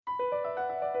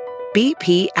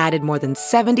BP added more than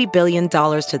 $70 billion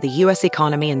to the U.S.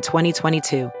 economy in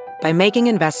 2022 by making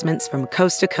investments from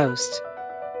coast to coast.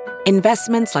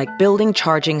 Investments like building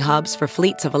charging hubs for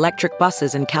fleets of electric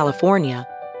buses in California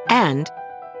and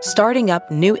starting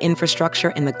up new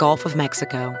infrastructure in the Gulf of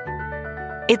Mexico.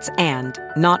 It's and,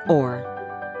 not or.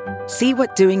 See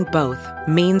what doing both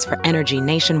means for energy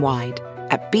nationwide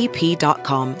at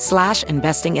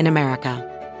bp.com/investing in America.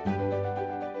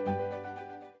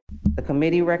 The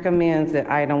committee recommends that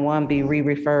item 1 be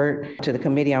re-referred to the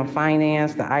Committee on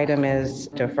Finance. The item is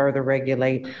to further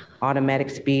regulate automatic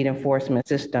speed enforcement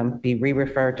system, be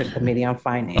re-referred to the Committee on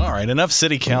Finance. All right, enough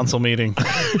city council meeting.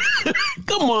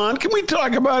 Come on, can we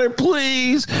talk about it,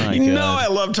 please? You know I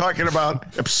love talking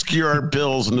about obscure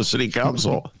bills in the city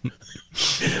council.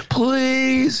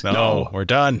 Please. No, we're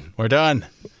done. We're done.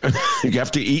 You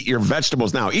have to eat your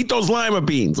vegetables now. Eat those lima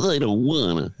beans. I don't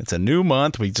want to. It's a new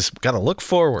month. We just got to look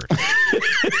forward.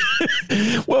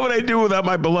 What would I do without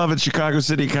my beloved Chicago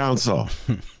City Council?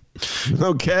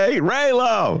 Okay,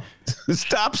 Raylo,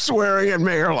 stop swearing at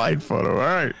Mayor Lightfoot, all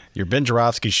right? Your Ben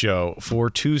Joravsky Show for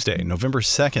Tuesday, November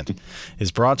 2nd,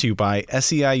 is brought to you by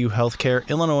SEIU Healthcare,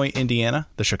 Illinois, Indiana,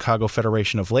 the Chicago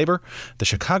Federation of Labor, the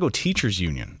Chicago Teachers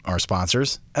Union, our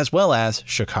sponsors, as well as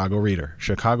Chicago Reader.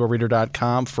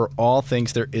 ChicagoReader.com for all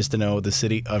things there is to know the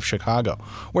city of Chicago.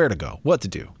 Where to go, what to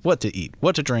do, what to eat,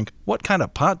 what to drink, what kind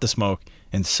of pot to smoke,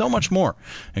 and so much more,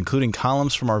 including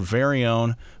columns from our very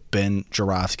own Ben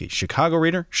Joravsky. Chicago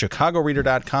Reader,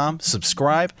 ChicagoReader.com.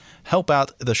 Subscribe, help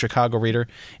out the Chicago Reader.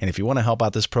 And if you want to help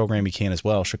out this program, you can as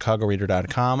well.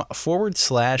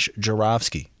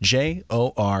 ChicagoReader.com/Joravsky.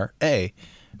 J-O-R-A-V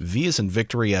as in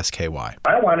victory, S-K-Y.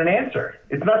 I want an answer.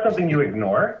 It's not something you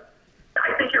ignore.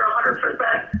 I think you're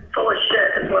 100% full of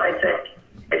shit, is what I think.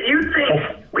 If you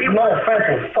think no offense,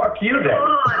 well, fuck you then.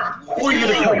 Who are you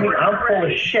to tell me I'm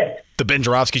full of shit? The Ben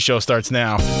Joravsky Show starts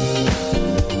now.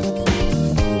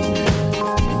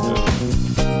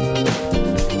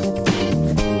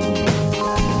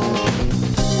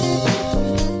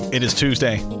 It is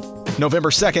Tuesday,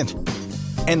 November 2nd,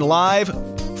 and live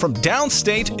from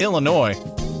downstate Illinois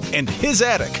and his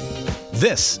attic,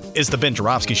 this is the Ben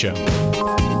Joravsky Show.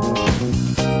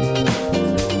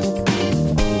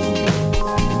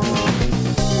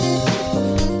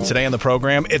 Today on the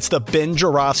program, it's the Ben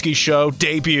Joravsky Show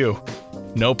debut.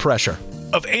 No pressure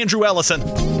of Andrew Ellison.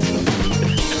 No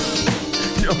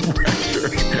pressure.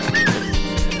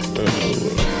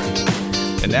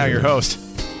 And now your host,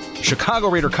 Chicago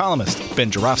Reader columnist,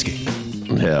 Ben Joravsky.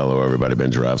 Hello, everybody.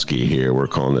 Ben Joravsky here. We're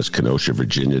calling this Kenosha,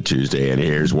 Virginia Tuesday, and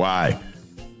here's why.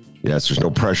 Yes, there's no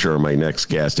pressure on my next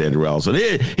guest, Andrew Ellison.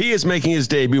 He is making his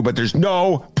debut, but there's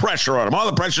no pressure on him. All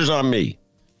the pressure's on me.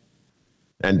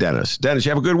 And Dennis. Dennis, you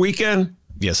have a good weekend?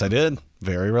 Yes, I did.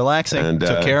 Very relaxing. And,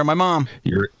 took care of my mom.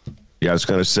 I was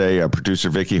going to say, producer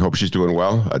Vicky, hope she's doing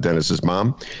well. Dennis's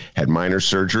mom had minor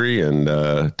surgery, and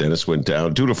Dennis went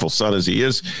down, dutiful son as he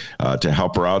is, to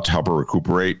help her out, to help her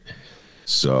recuperate.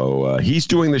 So he's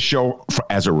doing the show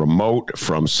as a remote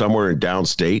from somewhere in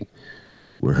downstate,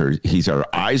 where he's our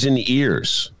eyes and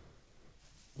ears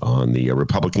on the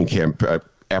Republican camp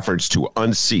efforts to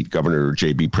unseat Governor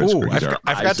J.B. Pritzker.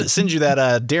 I forgot to send you that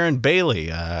Darren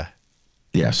Bailey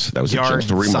yes, that was yard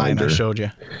just a reminder. Sign I showed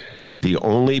you. The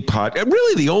only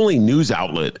the only news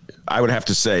outlet, I would have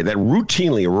to say, that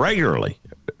routinely, regularly,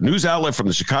 news outlet from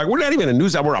the Chicago, we're not even a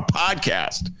news outlet, we're a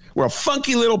podcast. We're a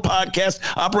funky little podcast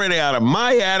operating out of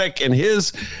my attic in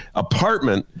his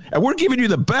apartment, and we're giving you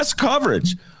the best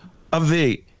coverage of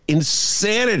the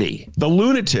insanity, the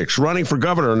lunatics running for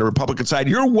governor on the Republican side.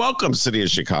 You're welcome, city of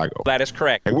Chicago. That is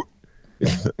correct.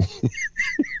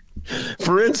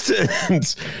 For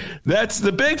instance, that's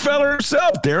the big fella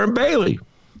himself, Darren Bailey.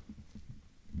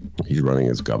 He's running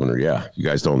as governor. Yeah, you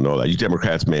guys don't know that. You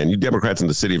Democrats, man, you Democrats in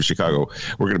the city of Chicago,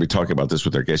 we're going to be talking about this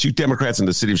with our guests. You Democrats in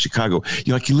the city of Chicago,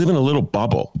 you live in a little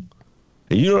bubble.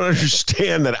 And you don't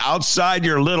understand that outside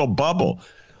your little bubble,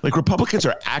 like Republicans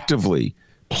are actively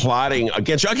plotting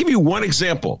against you. I'll give you one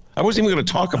example. I wasn't even going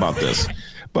to talk about this,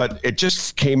 but it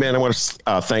just came in. I want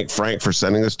to thank Frank for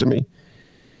sending this to me.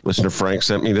 Listener Frank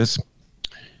sent me this.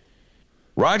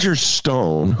 Roger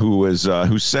Stone, whose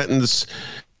sentence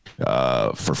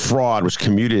for fraud was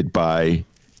commuted by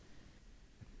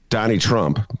Donnie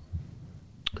Trump,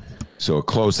 so a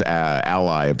close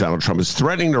ally of Donald Trump, is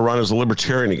threatening to run as a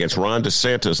libertarian against Ron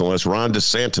DeSantis unless Ron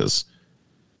DeSantis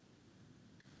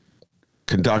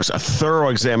conducts a thorough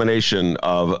examination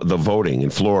of the voting in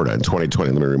Florida in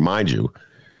 2020. Let me remind you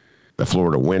that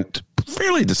Florida went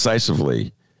fairly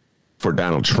decisively for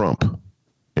Donald Trump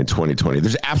in 2020.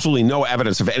 There's absolutely no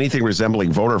evidence of anything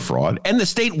resembling voter fraud, and the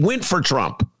state went for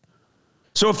Trump.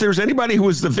 So if there's anybody who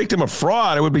was the victim of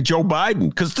fraud, it would be Joe Biden,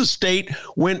 because the state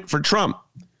went for Trump.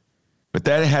 But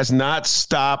that has not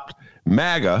stopped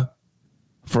MAGA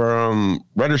from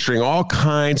registering all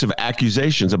kinds of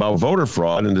accusations about voter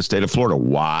fraud in the state of Florida.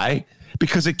 Why?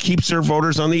 Because it keeps their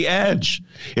voters on the edge.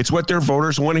 It's what their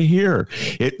voters want to hear.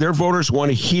 Their voters want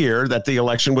to hear that the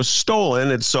election was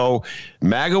stolen. And so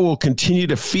MAGA will continue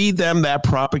to feed them that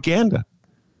propaganda.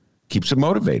 Keeps them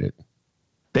motivated.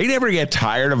 They never get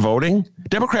tired of voting.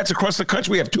 Democrats across the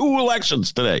country, we have 2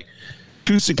 elections today.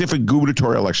 2 significant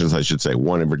gubernatorial elections, I should say.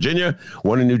 One in Virginia,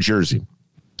 one in New Jersey.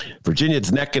 Virginia,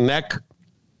 it's neck and neck.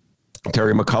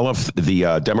 Terry McAuliffe,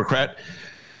 the Democrat,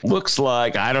 looks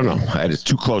like, I don't know, it's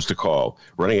too close to call,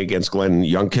 running against Glenn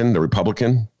Youngkin, the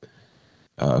Republican,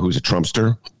 who's a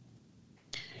Trumpster.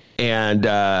 And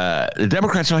the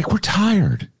Democrats are like, we're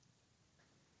tired.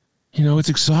 You know, it's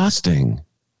exhausting.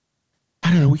 I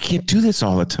don't know, we can't do this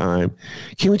all the time.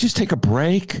 Can we just take a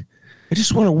break? I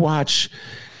just want to watch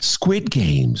Squid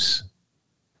Games.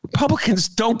 Republicans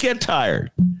don't get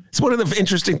tired. It's one of the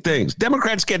interesting things.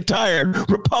 Democrats get tired.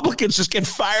 Republicans just get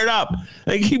fired up.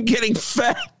 They keep getting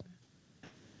fed.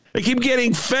 They keep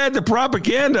getting fed the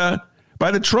propaganda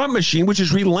by the Trump machine, which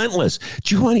is relentless.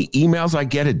 Do you know how many emails I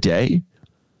get a day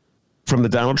from the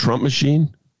Donald Trump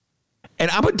machine? And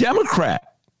I'm a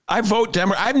Democrat. I vote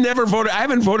Democrat. I've never voted. I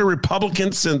haven't voted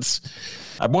Republican since,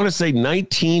 I want to say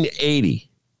 1980.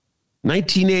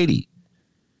 1980.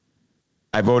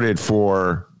 I voted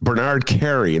for Bernard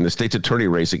Carey in the state's attorney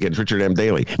race against Richard M.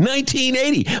 Daley.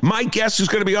 1980. My guest who's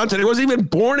going to be on today wasn't even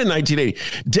born in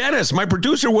 1980. Dennis, my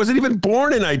producer, wasn't even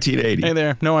born in 1980. Hey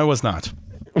there. No, I was not.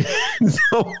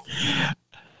 So,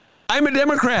 I'm a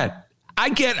Democrat. I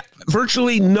get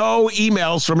virtually no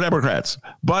emails from Democrats,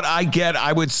 but I get,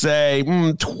 I would say,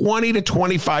 20 to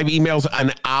 25 emails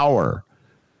an hour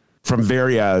from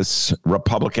various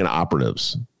Republican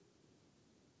operatives.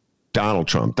 Donald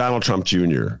Trump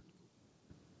Jr.,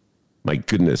 my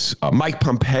goodness, Mike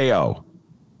Pompeo,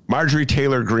 Marjorie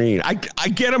Taylor Greene. I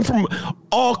get them from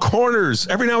all corners.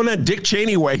 Every now and then, Dick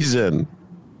Cheney weighs in.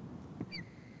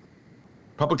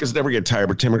 Republicans never get tired,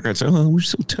 but Democrats say, oh, we're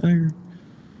so tired.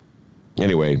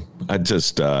 Anyway, I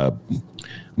just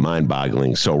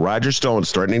mind-boggling. So Roger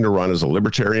Stone's threatening to run as a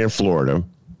libertarian in Florida.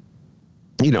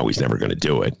 You know he's never going to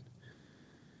do it.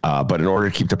 But in order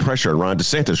to keep the pressure on Ron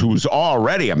DeSantis, who's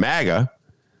already a MAGA,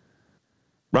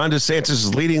 Ron DeSantis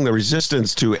is leading the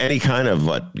resistance to any kind of,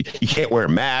 you can't wear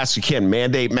masks, you can't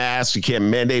mandate masks, you can't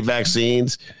mandate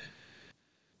vaccines.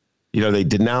 You know, they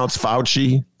denounce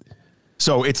Fauci.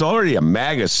 So it's already a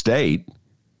MAGA state.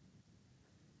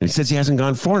 And he says he hasn't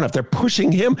gone far enough. They're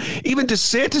pushing him. Even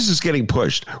DeSantis is getting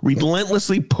pushed,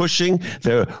 relentlessly pushing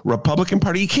the Republican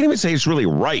Party. You can't even say it's really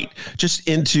right, just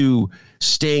into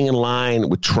staying in line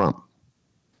with Trump.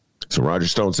 So Roger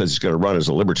Stone says he's going to run as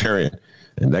a libertarian,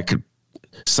 and that could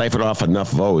siphon off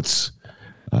enough votes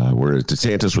where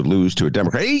DeSantis would lose to a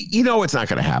Democrat. You know it's not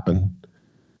going to happen.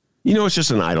 You know it's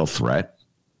just an idle threat.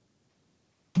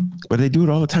 But they do it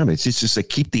all the time. It's just to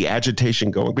keep the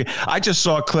agitation going. I just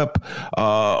saw a clip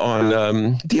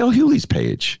on D.L. Hewley's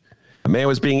page. A man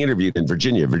was being interviewed in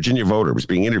Virginia. A Virginia voter was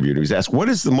being interviewed. He was asked, what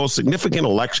is the most significant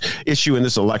issue in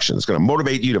this election that's going to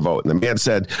motivate you to vote? And the man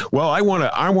said, well, I want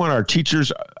our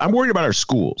teachers. I'm worried about our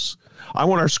schools. I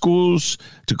want our schools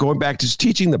to go back to just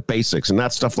teaching the basics and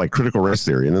not stuff like critical race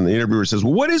theory. And then the interviewer says,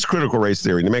 well, what is critical race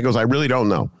theory? And the man goes, I really don't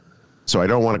know. So I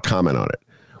don't want to comment on it.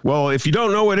 Well, if you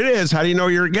don't know what it is, how do you know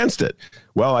you're against it?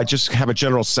 Well, I just have a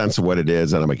general sense of what it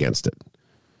is, and I'm against it.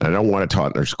 And I don't want it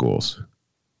taught in our schools.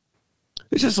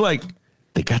 It's just like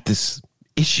they got this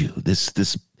issue, this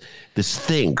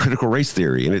thing, critical race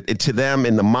theory. And it to them,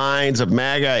 in the minds of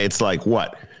MAGA, it's like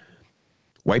what?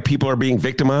 White people are being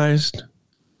victimized.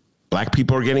 Black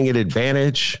people are getting an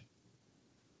advantage.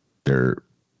 They're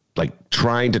like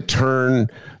trying to turn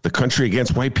the country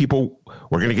against white people.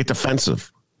 We're going to get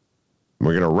defensive.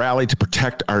 We're going to rally to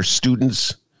protect our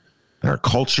students and our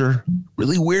culture.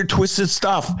 Really weird, twisted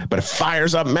stuff, but it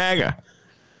fires up MAGA.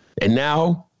 And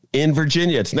now in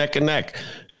Virginia, it's neck and neck.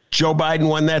 Joe Biden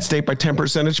won that state by 10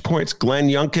 percentage points. Glenn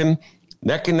Youngkin,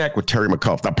 neck and neck with Terry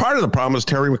McAuliffe. Now, part of the problem is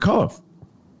Terry McAuliffe.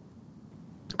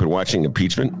 Been watching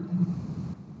impeachment.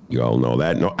 You all know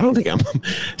that. No, I don't think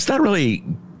it's not really,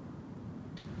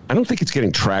 I don't think it's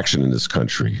getting traction in this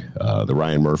country. The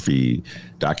Ryan Murphy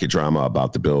docudrama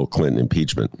about the Bill Clinton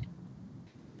impeachment.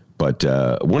 But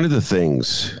one of the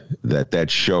things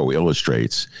that show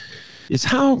illustrates is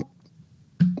how,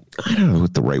 I don't know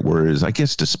what the right word is, I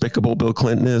guess despicable Bill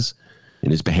Clinton is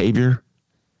in his behavior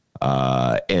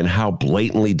and how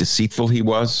blatantly deceitful he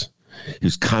was. He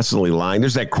was constantly lying.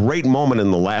 There's that great moment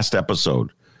in the last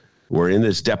episode were in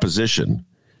this deposition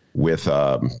with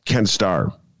Ken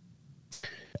Starr,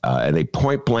 and they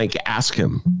point blank ask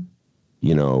him,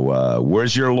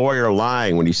 where's your lawyer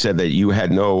lying when he said that you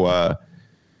had no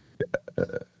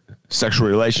sexual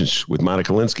relations with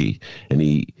Monica Lewinsky? And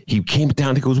he came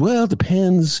down, he goes, well, it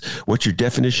depends what your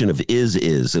definition of is.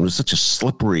 It was such a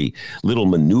slippery little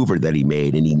maneuver that he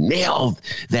made, and he nailed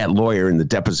that lawyer in the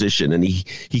deposition, and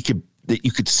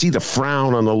you could see the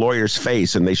frown on the lawyer's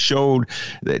face, and they showed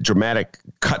that dramatic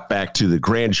cutback to the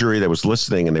grand jury that was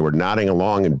listening, and they were nodding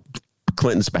along in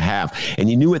Clinton's behalf. And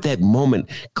you knew at that moment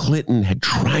Clinton had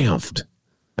triumphed.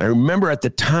 I remember at the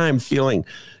time feeling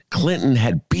Clinton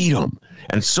had beat him,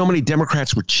 and so many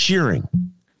Democrats were cheering.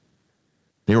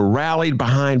 They were rallied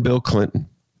behind Bill Clinton.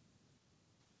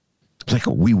 It's like,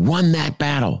 we won that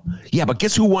battle. Yeah, but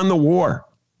guess who won the war?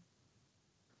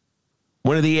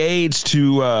 One of the aides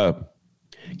to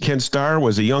Ken Starr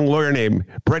was a young lawyer named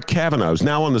Brett Kavanaugh, who's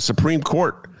now on the Supreme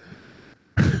Court.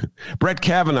 Brett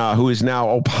Kavanaugh, who is now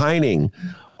opining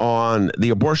on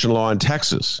the abortion law in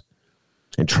Texas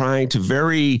and trying to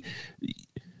very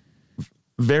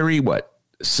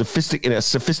in a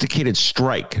sophisticated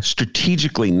strike,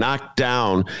 strategically knock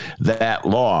down that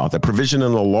law, the provision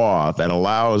in the law that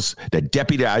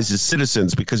deputizes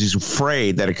citizens because he's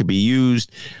afraid that it could be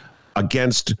used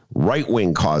against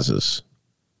right-wing causes.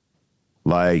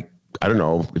 Like, I don't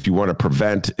know, if you want to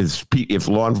prevent, if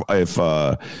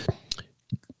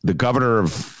the governor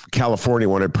of California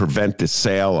wanted to prevent the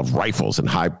sale of rifles and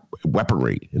high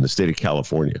weaponry in the state of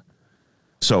California.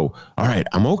 So, all right,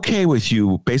 I'm okay with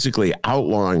you basically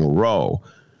outlawing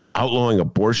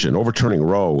abortion, overturning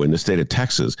Roe in the state of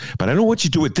Texas, but I don't want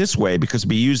you to do it this way because it'd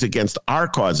be used against our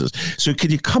causes. So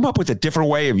could you come up with a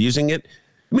different way of using it?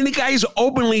 I mean, the guy is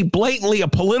openly, blatantly a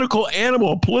political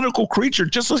animal, a political creature,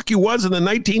 just like he was in the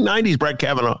 1990s, Brett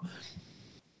Kavanaugh,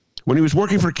 when he was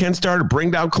working for Ken Starr to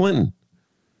bring down Clinton.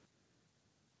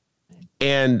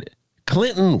 And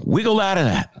Clinton wiggled out of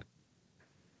that.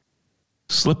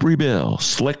 Slippery Bill,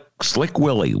 Slick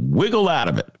Willie, wiggled out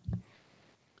of it.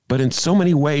 But in so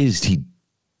many ways, he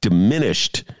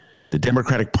diminished the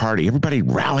Democratic Party. Everybody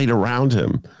rallied around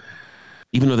him,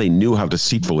 even though they knew how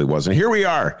deceitful he was. And here we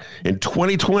are in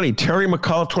 2020, Terry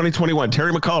McAuliffe, 2021,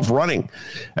 Terry McAuliffe running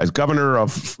as governor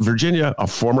of Virginia, a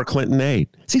former Clinton aide.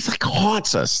 See, it's like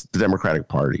haunts us, the Democratic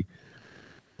Party.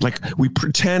 Like, we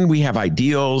pretend we have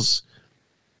ideals.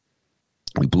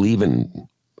 We believe in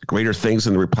greater things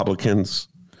than the Republicans,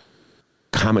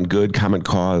 common good, common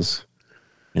cause.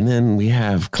 And then we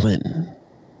have Clinton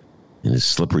and his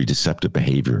slippery, deceptive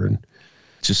behavior, and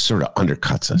just sort of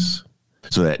undercuts us.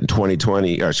 So that in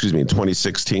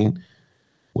 2016,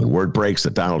 when word breaks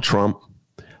that Donald Trump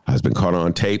has been caught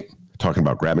on tape talking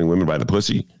about grabbing women by the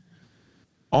pussy,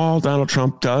 all Donald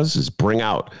Trump does is bring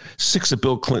out 6 of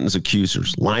Bill Clinton's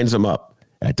accusers, lines them up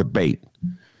at debate.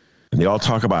 And they all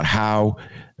talk about how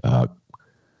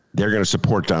they're going to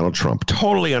support Donald Trump.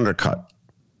 Totally undercut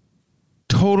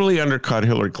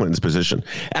Hillary Clinton's position.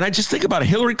 And I just think about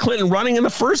Hillary Clinton running in the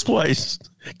first place,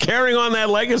 carrying on that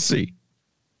legacy.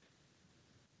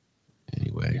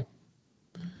 Anyway,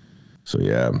 so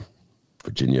yeah,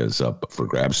 Virginia is up for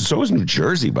grabs. So is New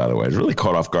Jersey, by the way. I was really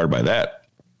caught off guard by that.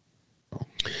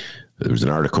 There was an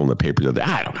article in the paper that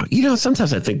I don't know.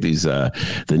 Sometimes I think the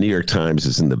New York Times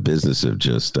is in the business of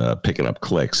just picking up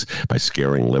clicks by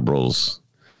scaring liberals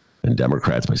and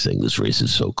Democrats by saying this race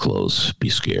is so close. Be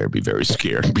scared. Be very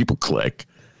scared. And people click.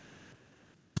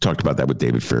 Talked about that with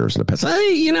David Ferris in the past. I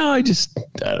don't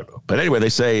know. But anyway, they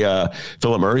say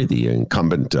Philip Murray, the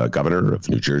incumbent governor of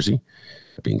New Jersey,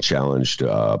 being challenged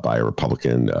by a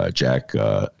Republican, Jack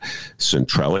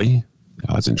Centrelli,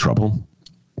 is in trouble.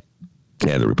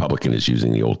 Yeah, the Republican is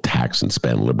using the old tax and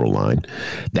spend liberal line.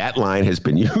 That line has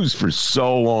been used for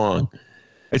so long.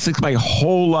 It's like my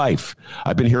whole life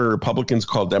I've been hearing Republicans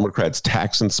call Democrats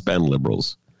tax and spend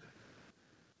liberals.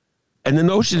 And the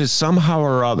notion is somehow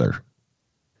or other,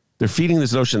 they're feeding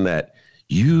this notion that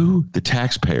you, the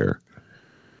taxpayer,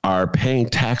 are paying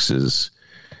taxes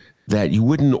that you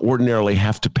wouldn't ordinarily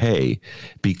have to pay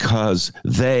because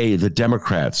they, the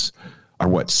Democrats,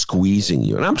 are squeezing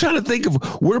you. And I'm trying to think of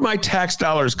where my tax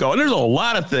dollars go. And there's a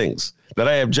lot of things that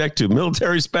I object to.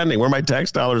 Military spending, where my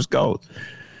tax dollars go.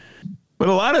 But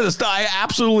a lot of the stuff I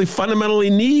absolutely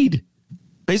fundamentally need.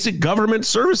 Basic government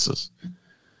services.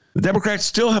 The Democrats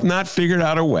still have not figured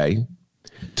out a way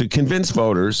to convince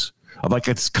voters of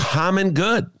it's common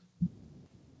good.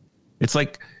 It's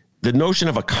like the notion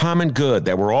of a common good,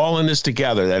 that we're all in this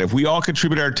together, that if we all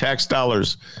contribute our tax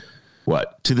dollars,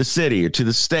 to the city or to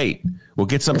the state, we'll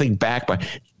get something back by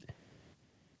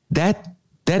that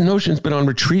notion's been on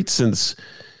retreat since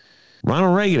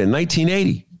Ronald Reagan in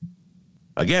 1980.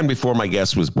 Again, before my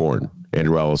guest was born,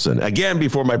 Andrew Ellison. Again,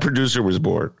 before my producer was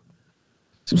born.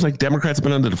 Seems like Democrats have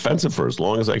been on the defensive for as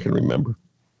long as I can remember.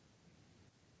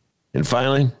 And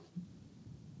finally,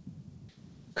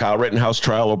 Kyle Rittenhouse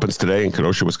trial opens today in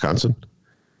Kenosha, Wisconsin.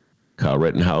 Kyle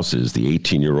Rittenhouse is the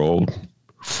 18-year-old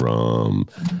from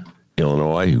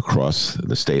Illinois who crossed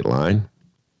the state line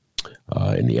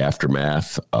in the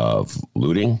aftermath of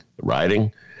looting,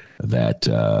 rioting that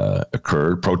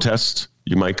occurred, protests,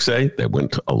 you might say, that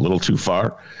went a little too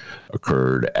far,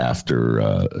 occurred after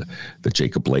the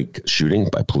Jacob Blake shooting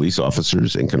by police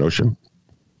officers in Kenosha.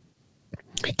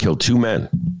 He killed 2 men,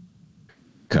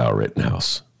 Kyle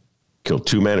Rittenhouse. Killed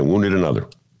 2 men and wounded another.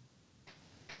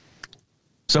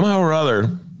 Somehow or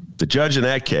other, the judge in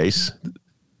that case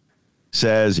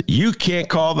says, you can't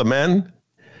call the men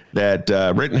that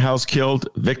Rittenhouse killed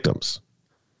victims,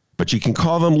 but you can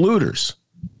call them looters.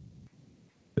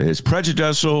 It is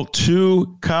prejudicial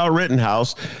to Kyle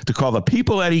Rittenhouse to call the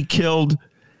people that he killed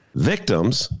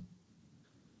victims,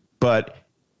 but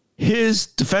his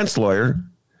defense lawyer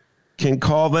can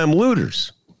call them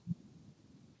looters.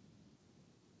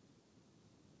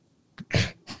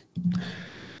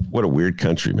 What a weird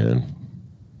country, man.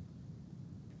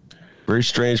 Very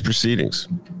strange proceedings.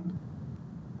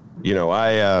 You know,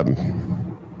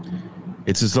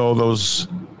 it's as though those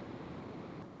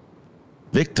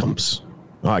victims,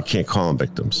 I can't call them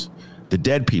victims. The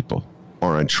dead people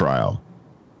are on trial,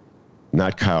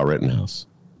 not Kyle Rittenhouse.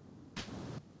 If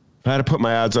I had to put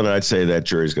my odds on it, I'd say that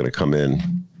jury's going to come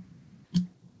in.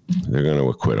 They're going to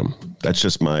acquit him. That's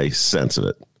just my sense of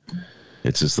it.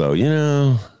 It's as though,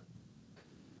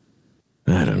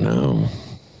 I don't know.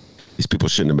 These people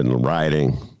shouldn't have been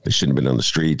rioting. They shouldn't have been on the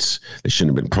streets. They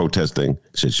shouldn't have been protesting.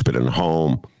 They should have been at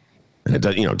home. And it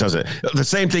doesn't. The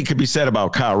same thing could be said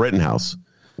about Kyle Rittenhouse.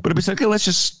 But it'd be said, okay,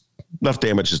 enough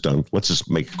damage is done. Let's just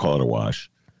call it a wash.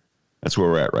 That's where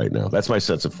we're at right now. That's my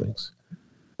sense of things.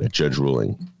 That judge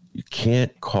ruling. You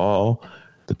can't call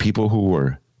the people who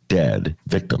were dead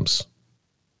victims.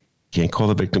 You can't call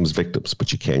the victims victims,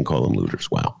 but you can call them looters.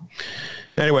 Wow.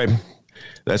 Anyway,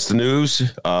 that's the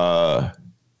news that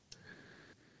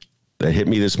hit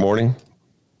me this morning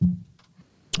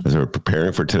as I was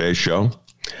preparing for today's show.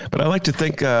 But I like to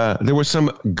think there was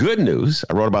some good news.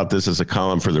 I wrote about this as a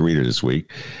column for the Reader this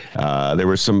week. There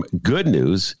was some good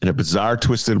news in a bizarre,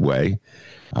 twisted way,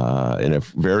 in a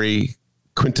very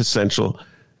quintessential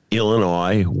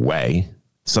Illinois way.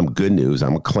 Some good news.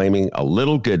 I'm claiming a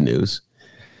little good news.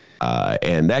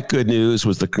 And that good news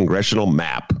was the congressional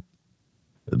map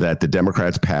that the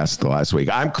Democrats passed the last week.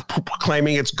 I'm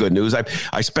claiming it's good news.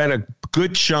 I spent a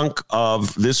good chunk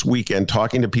of this weekend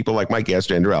talking to people like my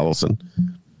guest, Andrew Ellison,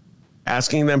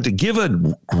 asking them to give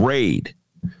a grade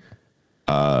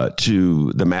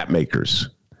to the map makers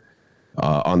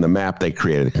on the map they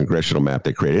created, the congressional map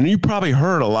they created. And you probably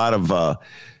heard a lot of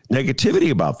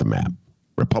negativity about the map.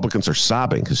 Republicans are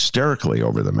sobbing hysterically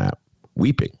over the map,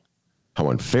 weeping how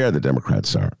unfair the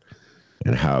Democrats are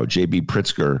and how J.B.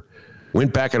 Pritzker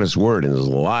went back on his word and is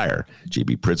a liar.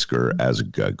 J.B. Pritzker, as a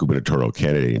gubernatorial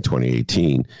candidate in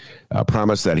 2018,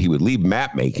 promised that he would leave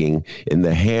map making in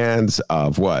the hands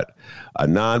of a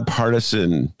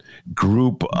nonpartisan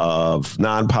group of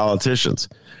non-politicians.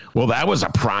 Well, that was a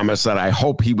promise that I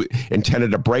hope he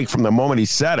intended to break from the moment he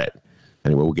said it.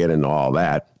 Anyway, we'll get into all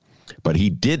that. But he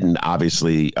didn't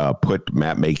obviously put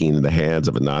map making in the hands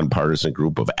of a nonpartisan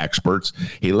group of experts.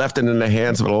 He left it in the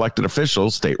hands of elected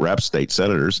officials, state reps, state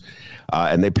senators,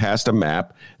 and they passed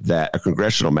a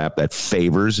congressional map that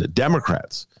favors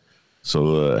Democrats.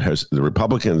 So the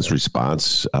Republicans'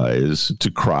 response is to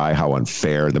cry how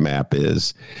unfair the map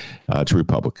is to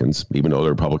Republicans, even though the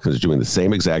Republicans are doing the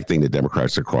same exact thing to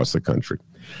Democrats across the country.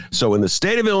 So in the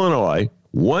state of Illinois,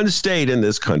 one state in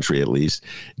this country, at least,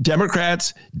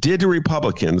 Democrats did to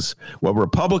Republicans what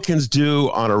Republicans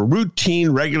do on a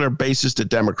routine, regular basis to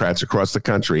Democrats across the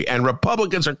country. And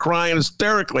Republicans are crying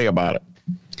hysterically about it.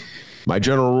 My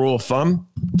general rule of thumb,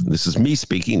 this is me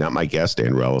speaking, not my guest,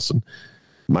 Andrew Ellison.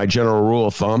 My general rule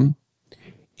of thumb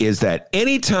is that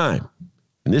anytime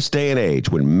in this day and age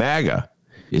when MAGA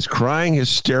is crying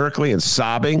hysterically and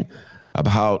sobbing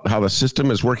about how the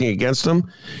system is working against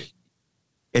them,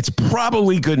 it's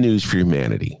probably good news for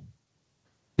humanity.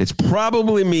 It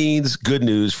probably means good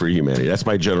news for humanity. That's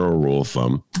my general rule of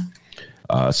thumb.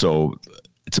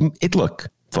 Look,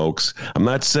 folks, I'm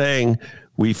not saying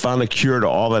we found a cure to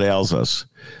all that ails us,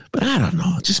 but I don't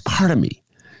know. Just part of me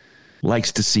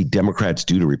likes to see Democrats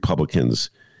do to Republicans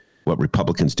what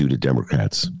Republicans do to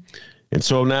Democrats. And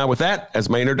so now with that as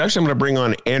my introduction, I'm going to bring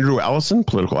on Andrew Ellison,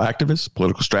 political activist,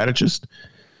 political strategist,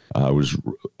 was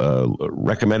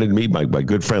recommended to me by my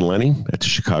good friend Lenny at the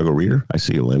Chicago Reader. I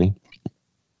see you, Lenny.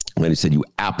 Lenny said, you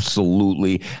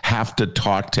absolutely have to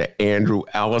talk to Andrew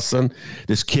Ellison.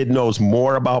 This kid knows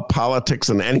more about politics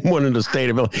than anyone in the state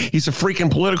of Illinois. He's a freaking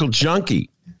political junkie.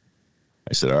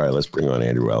 I said, all right, let's bring on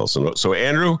Andrew Ellison. So,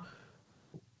 Andrew,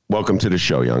 welcome to the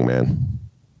show, young man.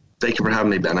 Thank you for having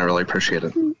me, Ben. I really appreciate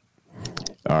it.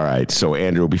 All right. So,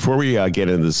 Andrew, before we get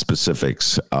into the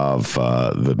specifics of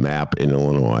the map in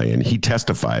Illinois, and he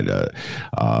testified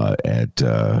on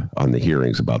the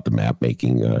hearings about the map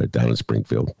making down in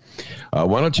Springfield,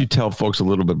 why don't you tell folks a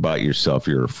little bit about yourself?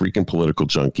 You're a freaking political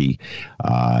junkie,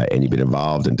 and you've been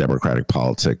involved in Democratic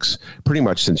politics pretty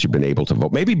much since you've been able to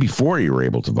vote, maybe before you were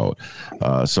able to vote.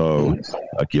 So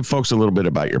give folks a little bit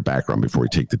about your background before we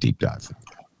take the deep dive.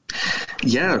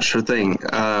 Yeah, sure thing.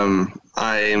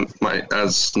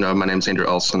 As you know, my name's Andrew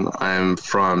Ellison. I'm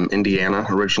from Indiana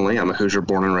originally. I'm a Hoosier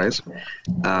born and raised.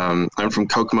 I'm from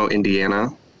Kokomo, Indiana,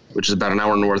 which is about an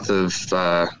hour north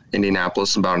of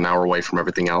Indianapolis, about an hour away from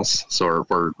everything else. So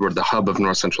we're the hub of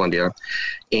North Central India.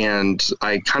 And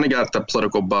I kind of got the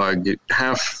political bug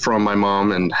half from my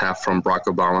mom and half from Barack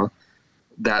Obama.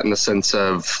 That in the sense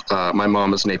of my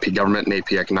mom is an AP government and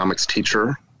AP economics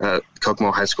teacher at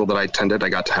Kokomo High School that I attended. I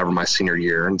got to have her my senior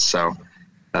year. And so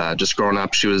just growing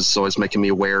up, she was always making me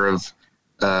aware of,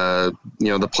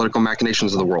 the political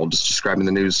machinations of the world, just describing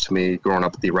the news to me growing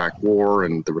up with the Iraq War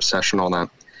and the recession, all that.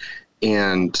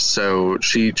 And so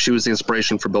she was the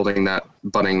inspiration for building that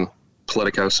budding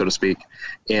Politico, so to speak.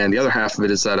 And the other half of it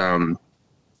is that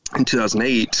in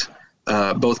 2008,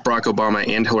 both Barack Obama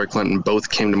and Hillary Clinton both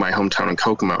came to my hometown in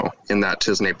Kokomo in that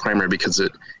 2008 primary because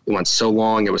it went so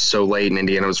long, it was so late, and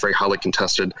Indiana was very highly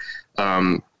contested.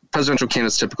 Presidential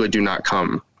candidates typically do not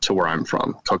come to where I'm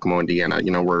from, Kokomo, Indiana.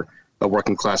 You know, we're a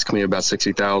working class community of about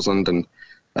 60,000, and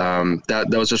that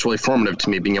was just really formative to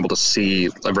me, being able to see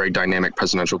a very dynamic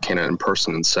presidential candidate in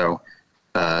person. And so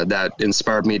that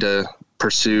inspired me to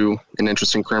pursue an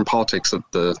interesting career in politics at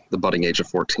the budding age of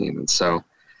 14. And so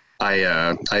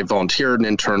I volunteered and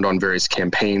interned on various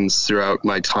campaigns throughout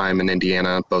my time in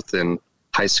Indiana, both in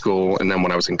high school and then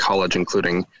when I was in college,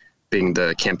 including being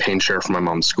the campaign chair for my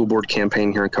mom's school board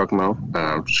campaign here in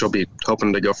Kokomo. She'll be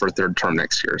hoping to go for a third term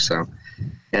next year. So,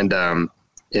 and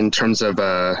in terms of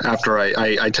after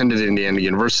I attended Indiana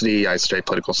University, I studied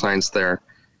political science there.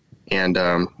 And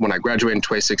when I graduated in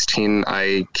 2016,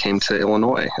 I came to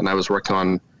Illinois and I was working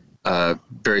on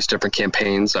various different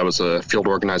campaigns. I was a field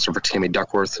organizer for Tammy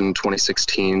Duckworth in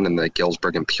 2016 in the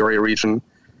Galesburg and Peoria region.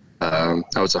 I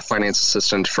was a finance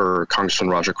assistant for Congressman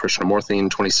Raja Krishnamurthy in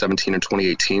 2017 and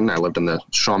 2018. I lived in the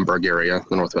Schaumburg area,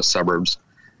 the northwest suburbs.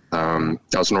 I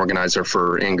was an organizer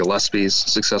for Ann Gillespie's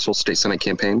successful state senate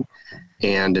campaign.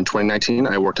 And in 2019,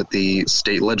 I worked at the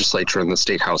state legislature in the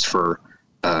state house for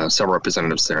several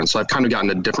representatives there. And so I've kind of gotten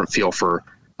a different feel for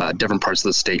different parts of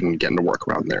the state and getting to work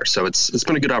around there. So it's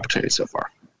been a good opportunity so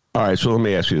far. All right. So let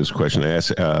me ask you this question. I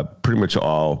ask pretty much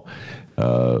all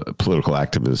political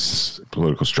activists,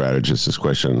 political strategists this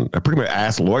question. I pretty much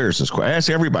ask lawyers this question. I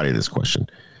ask everybody this question.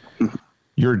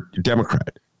 You're a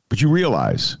Democrat, but you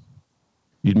realize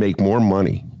you'd make more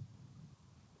money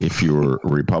if you were a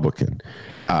Republican.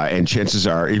 And chances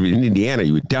are, even in Indiana,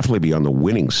 you would definitely be on the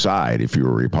winning side if you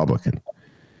were a Republican.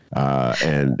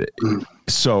 And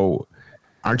so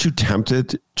aren't you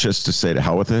tempted just to say to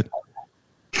hell with it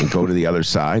and go to the other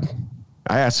side?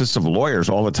 I ask this of lawyers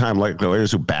all the time, like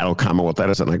lawyers who battle Commonwealth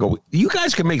Edison. I go, you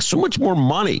guys can make so much more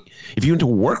money if you went to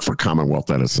work for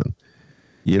Commonwealth Edison.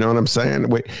 You know what I'm saying?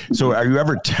 Wait, so are you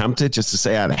ever tempted just to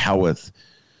say, to hell with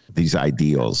these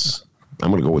ideals? I'm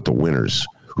going to go with the winners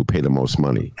who pay the most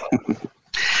money.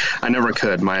 I never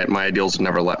could. My ideals would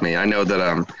never let me. I know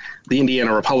that the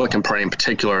Indiana Republican Party in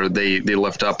particular, they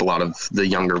lift up a lot of the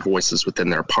younger voices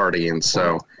within their party. And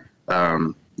so,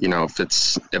 if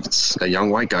it's a young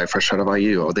white guy fresh out of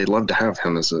IU, they'd love to have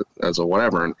him as a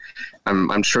whatever. And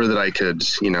I'm sure that I could,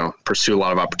 pursue a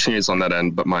lot of opportunities on that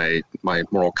end, but my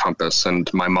moral compass and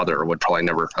my mother would probably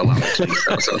never allow me to do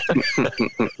so.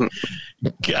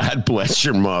 God bless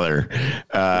your mother.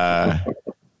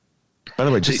 By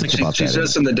the way, just think about that. She's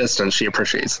just in the distance. She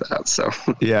appreciates that. So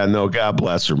yeah, no, God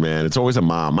bless her, man. It's always a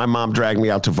mom. My mom dragged me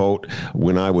out to vote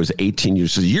when I was 18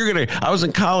 years old. I was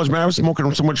in college, man. I was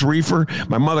smoking so much reefer.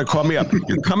 My mother called me up.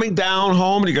 You're coming down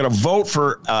home and you're going to vote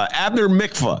for Abner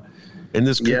Mikva in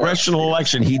this congressional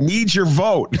election. He needs your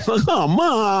vote. Oh,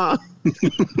 Ma.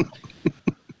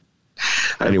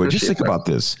 Anyway, just think about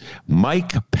this.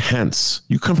 Mike Pence.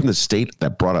 You come from the state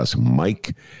that brought us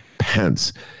Mike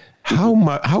Pence.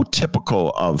 How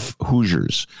typical of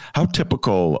Hoosiers, how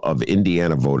typical of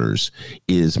Indiana voters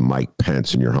is Mike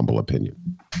Pence, in your humble opinion?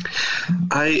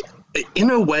 In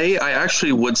a way, I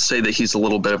actually would say that he's a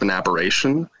little bit of an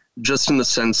aberration, just in the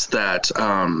sense that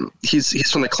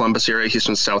he's from the Columbus area. He's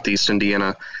from Southeast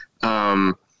Indiana.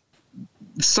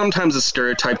 Sometimes a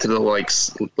stereotype to the like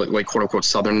quote unquote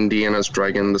Southern Indiana is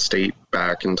dragging the state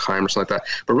back in time or something like that.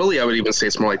 But really, I would even say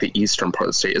it's more like the eastern part of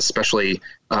the state, especially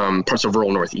parts of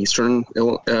rural northeastern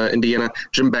Indiana.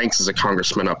 Jim Banks is a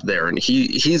congressman up there, and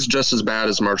he's just as bad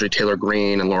as Marjorie Taylor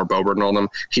Greene and Laura Boebert and all them.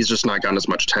 He's just not gotten as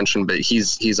much attention, but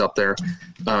he's up there.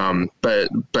 But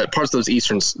parts of those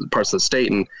eastern parts of the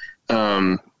state, and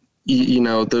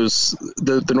those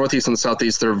the northeast and the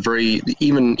southeast, they're very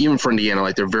even for Indiana,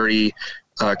 like they're very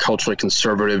culturally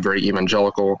conservative, very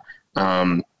evangelical.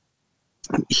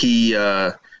 He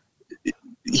was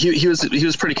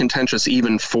pretty contentious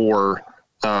even for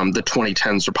the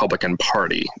 2010s Republican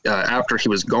Party. After he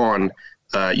was gone,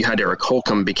 you had Eric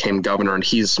Holcomb became governor, and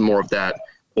he's more of that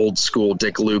old school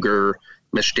Dick Lugar,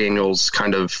 Mitch Daniels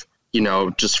kind of,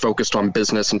 just focused on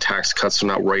business and tax cuts and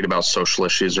not worried about social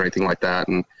issues or anything like that.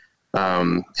 And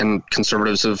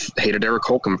conservatives have hated Eric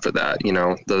Holcomb for that.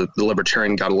 The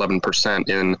Libertarian got 11%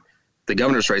 in the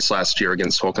governor's race last year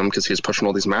against Holcomb because he was pushing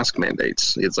all these mask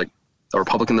mandates. It's like a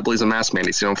Republican that believes in mask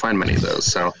mandates. You don't find many of those.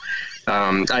 So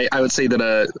I would say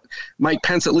that Mike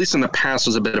Pence, at least in the past,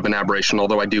 was a bit of an aberration,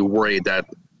 although I do worry that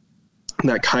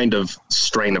that kind of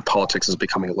strain of politics is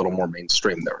becoming a little more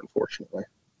mainstream there, unfortunately.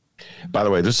 By the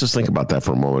way, let's just think about that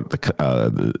for a moment.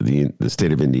 The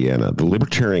state of Indiana, the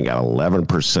Libertarian got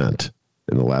 11%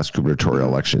 in the last gubernatorial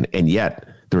election, and yet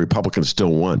the Republicans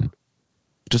still won.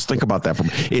 Just think about that.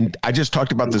 I just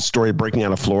talked about this story breaking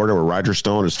out of Florida where Roger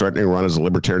Stone is threatening to run as a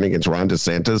Libertarian against Ron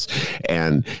DeSantis,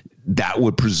 and that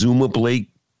would presumably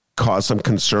cause some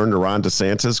concern to Ron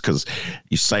DeSantis because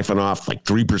you siphon off like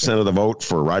 3% of the vote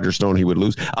for Roger Stone, he would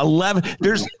lose. 11.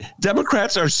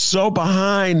 Democrats are so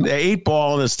behind the 8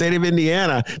 ball in the state of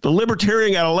Indiana. The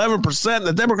Libertarian got 11%, and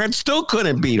the Democrats still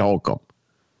couldn't beat Holcomb.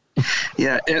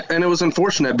 Yeah, and it was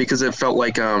unfortunate because it felt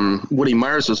like Woody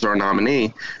Myers was our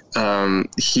nominee.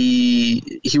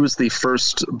 He was the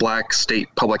first black state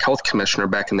public health commissioner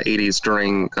back in the 80s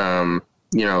during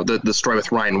the story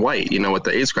with Ryan White, with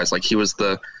the AIDS crisis. Like, he was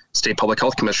the state public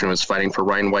health commissioner who was fighting for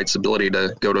Ryan White's ability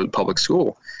to go to public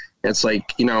school. And it's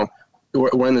like,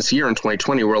 we're in this year in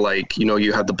 2020, we're like,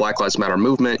 you have the Black Lives Matter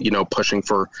movement, pushing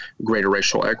for greater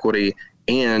racial equity,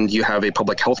 and you have a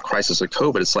public health crisis of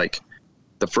COVID. It's like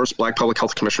the first black public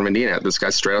health commissioner of Indiana, this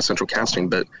guy's straight out of central casting,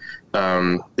 but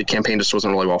the campaign just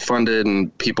wasn't really well funded,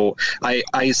 and people, I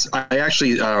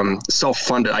actually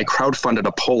self-funded, I crowdfunded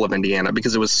a poll of Indiana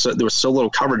because there was so little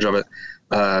coverage of it.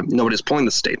 Nobody's polling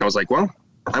the state. And I was like, well,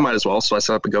 I might as well. So I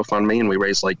set up a GoFundMe, and we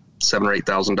raised like $7,000 or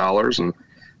 $8,000,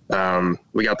 and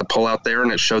we got the poll out there,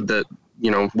 and it showed that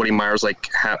Woody Myers, like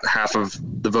half of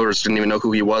the voters didn't even know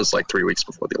who he was like 3 weeks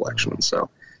before the election. So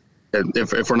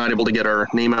if we're not able to get our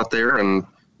name out there and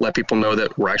let people know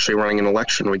that we're actually running an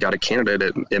election, we got a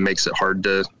candidate, it makes it hard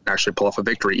to actually pull off a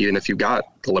victory, even if you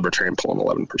got the Libertarian pulling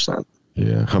 11%.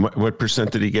 Yeah. What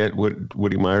percent did he get? What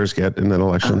Woody Myers get in that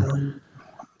election?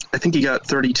 I think he got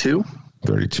 32.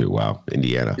 32. Wow.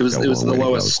 Indiana. It was the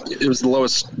lowest. It was the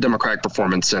lowest Democratic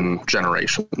performance in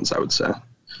generations, I would say.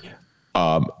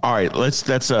 All right,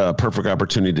 that's a perfect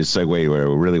opportunity to segue where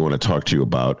we really want to talk to you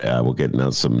about. We'll get now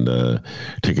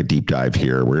take a deep dive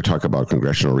here. We're going to talk about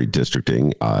congressional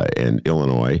redistricting in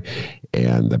Illinois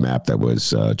and the map that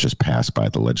was just passed by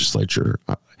the legislature.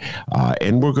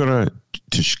 And we're going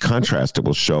to contrast it.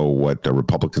 We'll show what the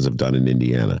Republicans have done in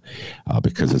Indiana,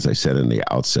 because as I said in the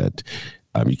outset,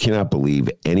 you cannot believe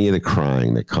any of the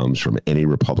crying that comes from any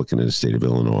Republican in the state of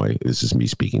Illinois. This is me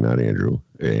speaking, not Andrew.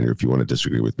 Andrew, if you want to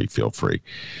disagree with me, feel free.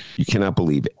 You cannot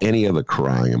believe any of the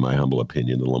crying, in my humble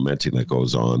opinion, the lamenting that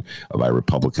goes on by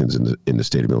Republicans in the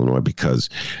state of Illinois, because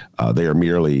they are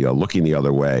merely looking the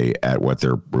other way at what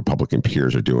their Republican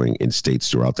peers are doing in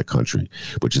states throughout the country,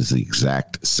 which is the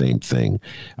exact same thing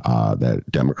that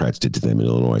Democrats did to them in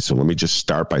Illinois. So let me just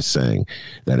start by saying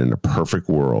that in a perfect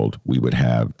world, we would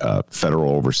have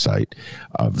federal oversight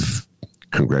of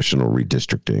congressional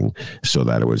redistricting so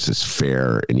that it was as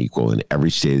fair and equal in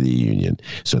every state of the union,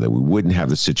 so that we wouldn't have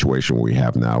the situation we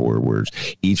have now where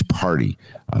each party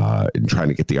in trying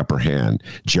to get the upper hand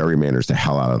gerrymanders the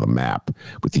hell out of the map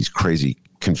with these crazy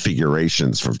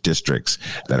configurations for districts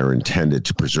that are intended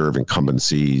to preserve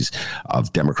incumbencies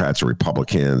of Democrats or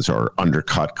Republicans or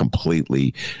undercut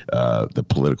completely the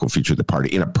political future of the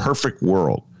party. In a perfect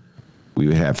world, we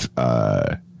would have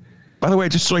by the way, I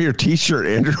just saw your T-shirt,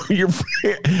 Andrew.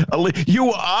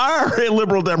 You are a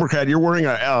liberal Democrat. You're wearing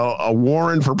a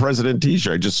Warren for President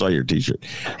T-shirt. I just saw your T-shirt.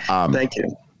 Thank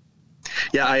you.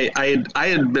 Yeah, I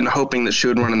had been hoping that she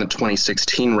would run in the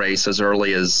 2016 race as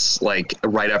early as like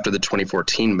right after the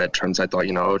 2014 midterms. I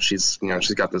thought, she's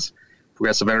got this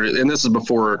progressive energy, and this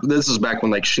is back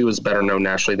when like she was better known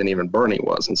nationally than even Bernie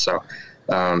was, and so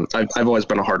I've always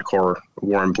been a hardcore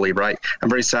Warren believer. I'm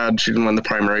very sad she didn't win the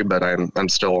primary, but I'm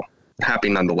still happy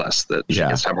nonetheless that she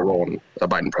gets to have a role in a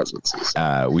Biden presidency.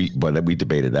 We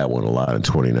debated that one a lot in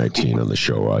 2019 on the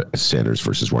show, Sanders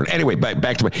versus Warren. Anyway,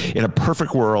 back to in a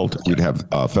perfect world, we'd have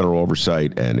federal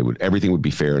oversight and everything would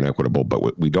be fair and equitable.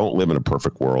 But we don't live in a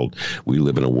perfect world. We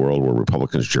live in a world where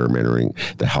Republicans gerrymandering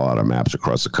the hell out of maps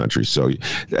across the country. So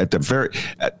at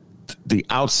the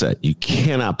outset, you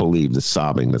cannot believe the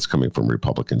sobbing that's coming from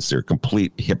Republicans. They're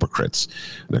complete hypocrites.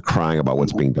 They're crying about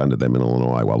what's being done to them in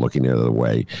Illinois while looking the other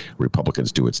way.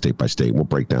 Republicans do it state by state. We'll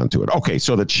break down to it. Okay,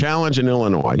 so the challenge in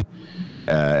Illinois,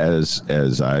 as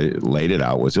I laid it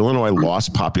out, was Illinois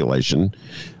lost population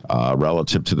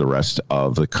relative to the rest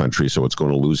of the country, so it's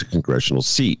going to lose a congressional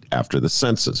seat after the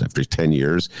census. After 10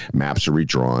 years, maps are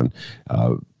redrawn.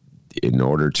 In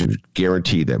order to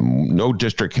guarantee that no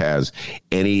district has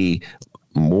any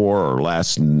more or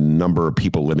less number of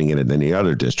people living in it than any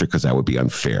other district, because that would be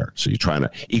unfair. So you're trying to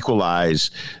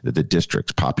equalize the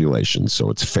district's population so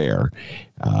it's fair.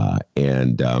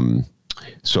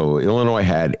 So Illinois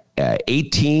had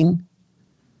 18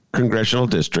 congressional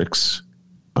districts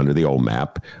under the old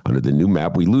map. Under the new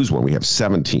map, we lose one. We have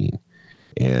 17.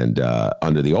 And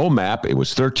under the old map, it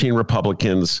was 13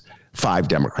 Republicans, 5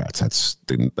 Democrats.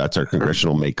 That's our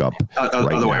congressional makeup.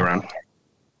 Other way around.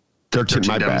 13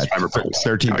 my Dems, bad. 5 Republicans.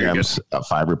 13 Dems,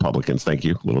 5 Republicans. Thank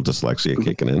you. A little dyslexia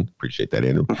kicking in. Appreciate that,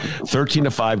 Andrew. 13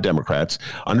 to 5 Democrats.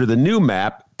 Under the new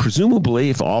map, presumably,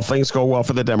 if all things go well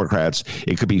for the Democrats,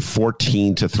 it could be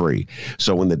 14 to 3.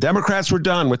 So when the Democrats were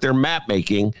done with their map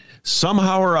making,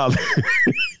 somehow or other,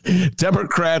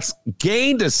 Democrats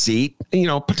gained a seat,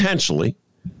 potentially.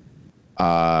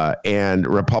 And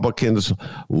Republicans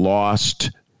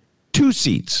lost 2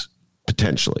 seats,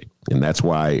 potentially. And that's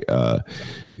why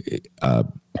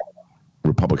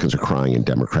Republicans are crying and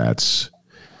Democrats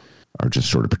are just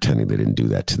sort of pretending they didn't do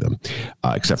that to them,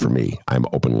 except for me. I'm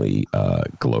openly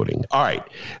gloating. All right.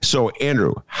 So,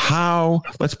 Andrew,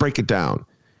 let's break it down.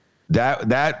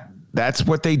 That's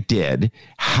what they did.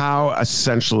 How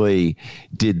essentially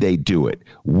did they do it?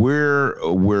 Where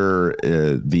were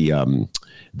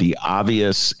the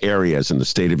obvious areas in the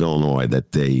state of Illinois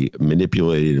that they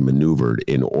manipulated and maneuvered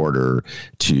in order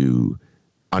to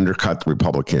undercut the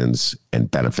Republicans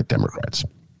and benefit Democrats?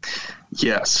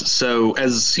 Yes. So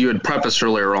as you had prefaced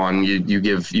earlier on, you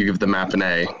give the map an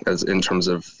A as in terms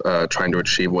of trying to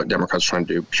achieve what Democrats are trying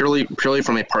to do. Purely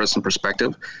from a partisan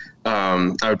perspective,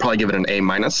 I would probably give it an A-.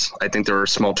 I think there are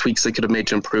small tweaks they could have made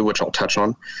to improve, which I'll touch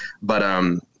on. But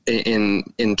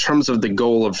in terms of the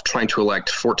goal of trying to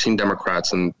elect 14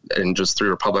 Democrats and just 3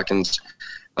 Republicans,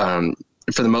 for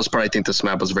the most part, I think this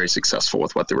map was very successful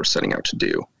with what they were setting out to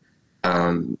do.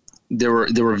 There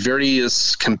were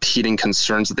various competing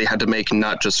concerns that they had to make,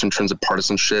 not just in terms of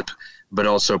partisanship, but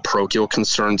also parochial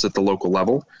concerns at the local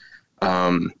level.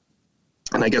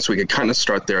 And I guess we could kind of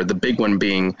start there. The big one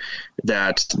being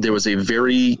that there was a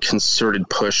very concerted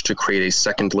push to create a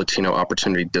second Latino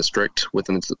opportunity district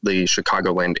within the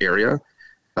Chicagoland area.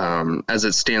 As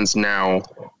it stands now,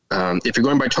 if you're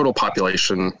going by total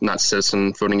population, not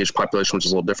citizen voting age population, which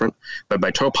is a little different, but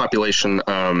by total population,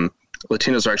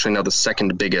 Latinos are actually now the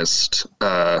second biggest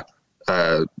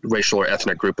racial or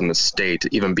ethnic group in the state,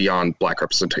 even beyond Black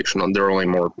representation. There are only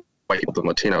more white people than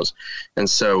Latinos. And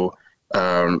so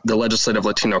the legislative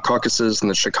Latino caucuses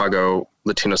and the Chicago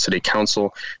Latino City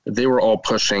Council, they were all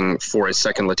pushing for a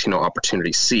second Latino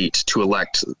opportunity seat to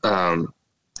elect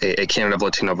a candidate of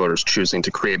Latino voters choosing to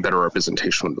create better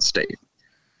representation in the state.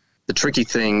 The tricky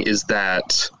thing is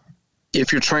that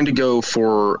if you're trying to go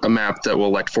for a map that will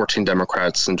elect 14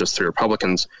 Democrats and just 3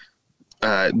 Republicans,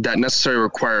 that necessarily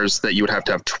requires that you would have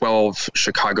to have 12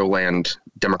 Chicagoland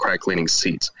Democratic-leaning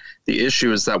seats. The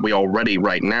issue is that we already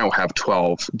right now have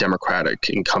 12 Democratic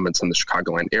incumbents in the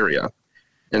Chicagoland area.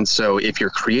 And so if you're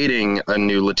creating a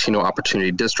new Latino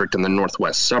opportunity district in the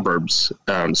northwest suburbs,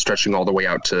 stretching all the way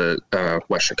out to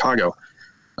West Chicago,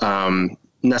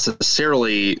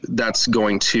 necessarily that's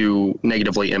going to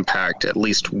negatively impact at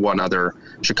least one other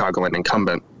Chicagoland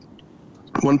incumbent.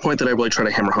 One point that I really try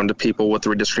to hammer home to people with the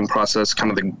redistricting process,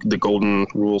 kind of the golden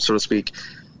rule, so to speak,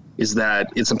 is that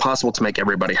it's impossible to make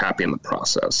everybody happy in the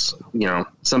process.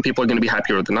 Some people are going to be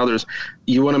happier than others.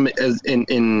 You want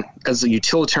to, as a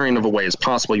utilitarian of a way as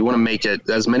possible, you want to make it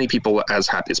as many people as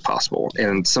happy as possible.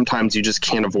 And sometimes you just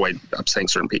can't avoid upsetting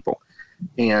certain people.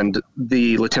 And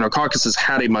the Latino caucuses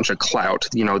had a bunch of clout.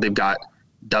 They've got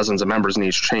dozens of members in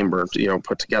each chamber,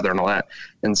 put together and all that.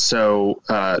 And so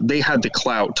they had the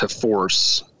clout to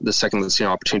force the second Latino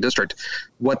Opportunity District.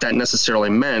 What that necessarily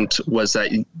meant was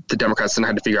that the Democrats then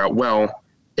had to figure out, well,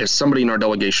 if somebody in our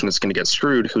delegation is going to get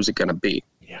screwed, who's it going to be?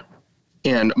 Yeah.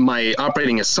 And my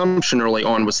operating assumption early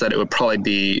on was that it would probably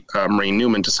be Marie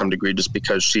Newman to some degree, just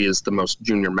because she is the most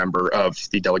junior member of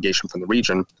the delegation from the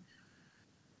region.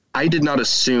 I did not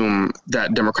assume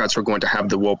that Democrats were going to have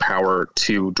the willpower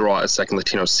to draw a second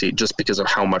Latino seat just because of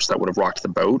how much that would have rocked the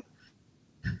boat.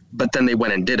 But then they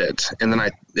went and did it.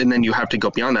 And then you have to go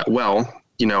beyond that. Well,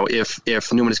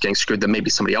 if Newman is getting screwed, then maybe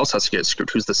somebody else has to get screwed.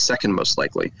 Who's the second most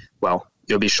likely? Well,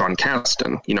 it'll be Sean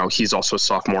Casten. He's also a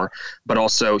sophomore, but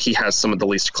also he has some of the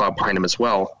least clout behind him as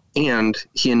well. And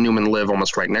he and Newman live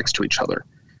almost right next to each other.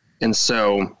 And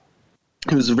so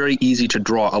it was very easy to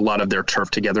draw a lot of their turf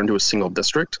together into a single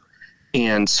district.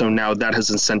 And so now that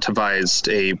has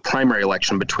incentivized a primary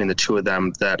election between the two of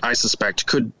them that I suspect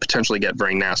could potentially get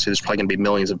very nasty. There's probably going to be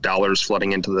millions of dollars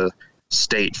flooding into the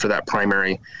state for that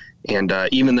primary. And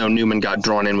even though Newman got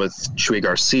drawn in with Chuy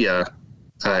Garcia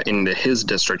into his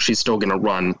district, she's still going to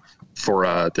run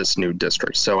for this new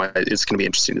district. So it's going to be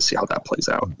interesting to see how that plays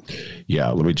out. Yeah,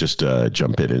 let me just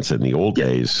jump in and say, in the old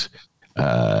days,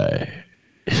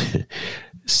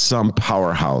 some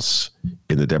powerhouse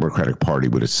in the Democratic Party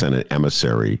would have sent an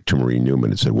emissary to Marie Newman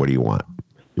and said, what do you want?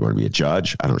 You want to be a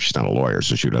judge? I don't know. She's not a lawyer,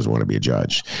 so she doesn't want to be a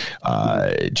judge.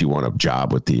 Do you want a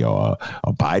job with the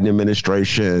Biden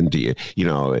administration? Do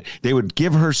they would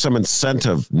give her some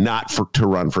incentive not to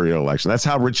run for re-election. That's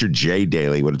how Richard J.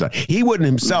 Daley would have done. He wouldn't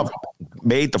himself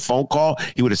made the phone call.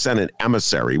 He would have sent an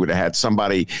emissary. He would have had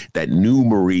somebody that knew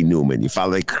Marie Newman. You thought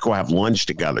they could go have lunch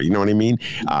together. You know what I mean?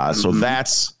 So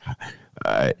that's...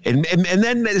 and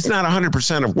then it's not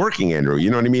 100% of working, Andrew.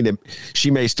 You know what I mean? She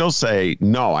may still say,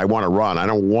 no, I want to run. I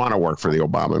don't want to work for the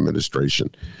Obama administration.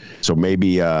 So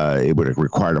maybe it would have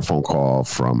required a phone call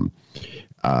from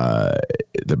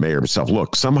the mayor himself.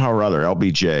 Look, somehow or other,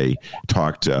 LBJ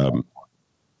talked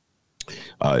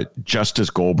Arthur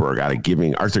Goldberg out of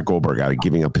giving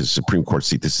up his Supreme Court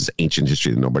seat. This is ancient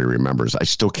history that nobody remembers. I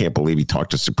still can't believe he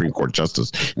talked to Supreme Court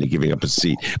justice into giving up his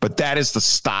seat. But that is the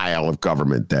style of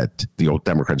government that the old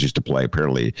Democrats used to play.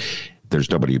 Apparently,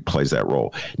 there's nobody who plays that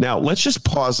role. Now, let's just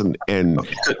pause and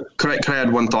Could I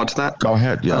add one thought to that? Go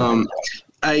ahead. Yeah.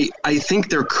 I think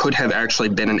there could have actually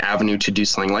been an avenue to do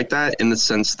something like that, in the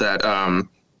sense that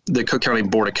the Cook County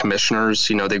Board of Commissioners,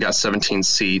 they've got 17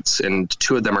 seats, and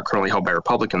 2 of them are currently held by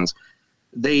Republicans.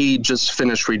 They just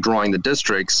finished redrawing the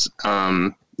districts.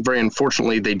 Very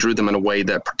unfortunately, they drew them in a way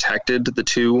that protected the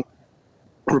 2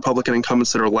 Republican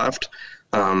incumbents that are left.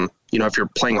 If you're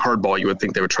playing hardball, you would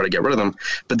think they would try to get rid of them.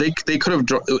 But they could have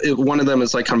one of them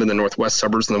is like kind of in the northwest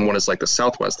suburbs, and then one is like the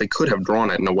southwest. They could have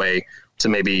drawn it in a way to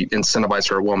maybe incentivize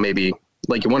her. Well, maybe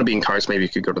like you want to be in Congress, maybe you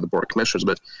could go to the Board of Commissioners,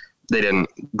 but they didn't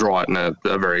draw it in a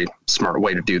very smart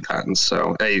way to do that. And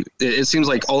so it seems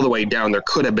like all the way down, there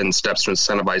could have been steps to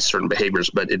incentivize certain behaviors,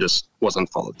 but it just wasn't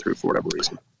followed through for whatever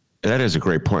reason. That is a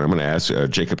great point. I'm going to ask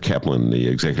Jacob Kaplan, the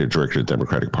executive director of the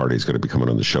Democratic Party, is going to be coming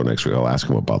on the show next week. I'll ask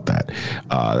him about that.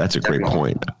 That's a great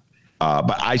point.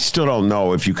 But I still don't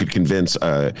know if you could convince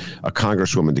a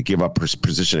congresswoman to give up her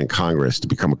position in Congress to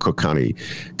become a Cook County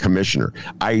commissioner.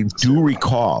 I do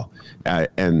recall,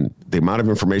 and the amount of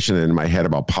information in my head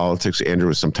about politics, Andrew,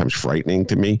 is sometimes frightening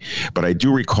to me. But I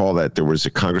do recall that there was a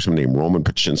congressman named Roman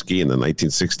Paczynski in the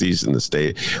 1960s in the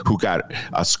state who got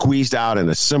squeezed out in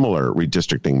a similar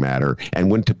redistricting matter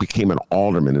and became an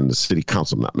alderman in the city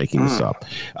council. I'm not making this up.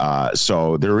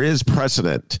 So there is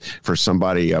precedent for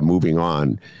somebody moving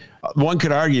on. One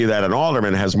could argue that an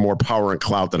alderman has more power and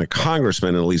clout than a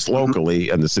congressman, at least locally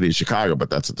in the city of Chicago,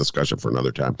 but that's a discussion for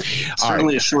another time.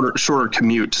 Certainly a shorter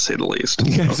commute, to say the least.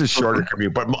 It's a shorter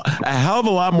commute, but a hell of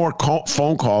a lot more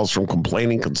phone calls from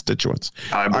complaining constituents.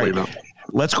 I believe it.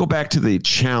 Let's go back to the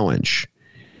challenge.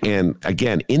 And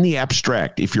again, in the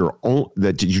abstract, if you're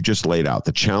that you just laid out,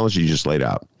 the challenge you just laid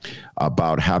out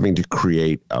about having to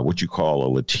create what you call a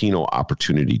Latino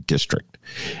Opportunity District,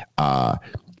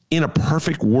 in a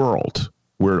perfect world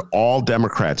where all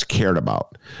Democrats cared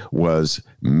about was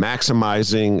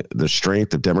maximizing the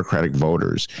strength of Democratic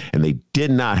voters, and they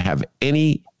did not have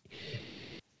they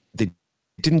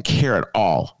didn't care at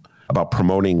all about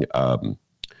promoting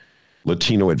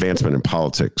Latino advancement in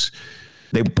politics,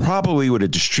 they probably would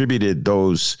have distributed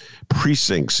those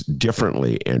precincts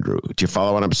differently, Andrew. Do you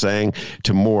follow what I'm saying?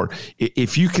 To more,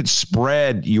 if you could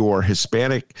spread your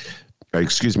Hispanic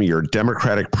your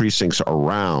Democratic precincts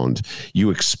around, you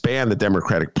expand the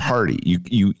Democratic Party.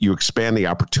 You expand the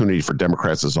opportunity for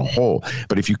Democrats as a whole.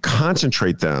 But if you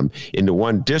concentrate them into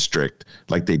one district,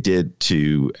 like they did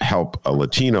to help a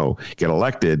Latino get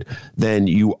elected, then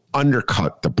you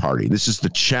undercut the party. This is the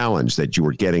challenge that you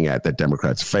were getting at that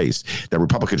Democrats faced, that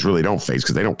Republicans really don't face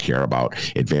because they don't care about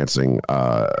advancing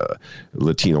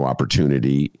Latino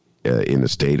opportunity in the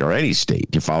state or any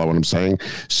state. Do you follow what I'm saying?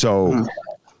 So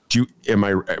am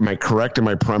I correct in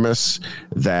my premise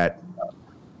that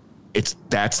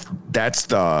that's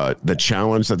the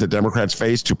challenge that the Democrats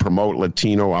face, to promote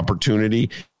Latino opportunity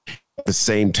at the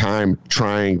same time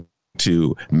trying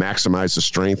to maximize the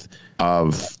strength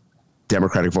of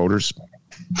Democratic voters?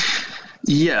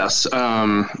 Yes.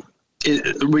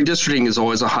 Redistricting is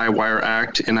always a high wire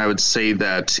act, and I would say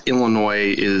that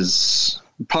Illinois is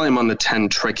probably among the 10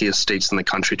 trickiest states in the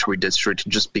country to redistrict,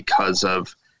 just because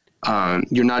of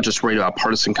you're not just worried about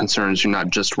partisan concerns, you're not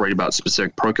just worried about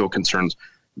specific parochial concerns,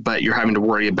 but you're having to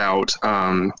worry about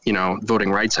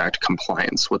Voting Rights Act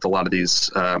compliance with a lot of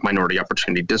these minority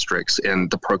opportunity districts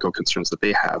and the parochial concerns that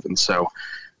they have. And so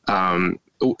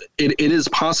it is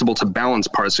possible to balance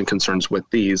partisan concerns with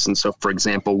these. And so, for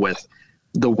example, with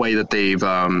the way that they've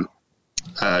drawn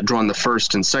the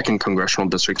 1st and 2nd congressional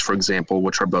districts, for example,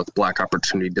 which are both Black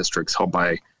opportunity districts held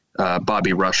by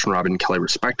Bobby Rush and Robin Kelly,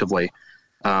 respectively,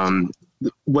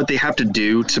 what they have to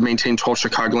do to maintain 12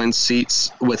 Chicagoland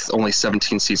seats with only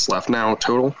 17 seats left now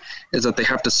total is that they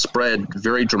have to spread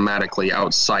very dramatically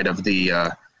outside of the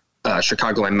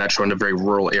Chicagoland metro into very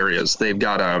rural areas. They've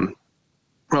got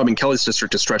Robin Kelly's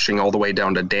district is stretching all the way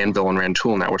down to Danville and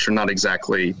Rantoul now, which are not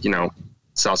exactly,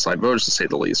 South Side voters, to say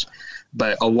the least.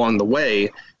 But along the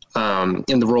way,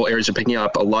 in the rural areas, are picking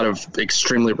up a lot of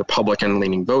extremely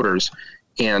Republican-leaning voters.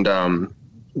 And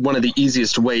one of the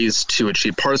easiest ways to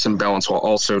achieve partisan balance while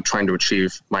also trying to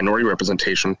achieve minority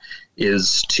representation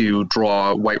is to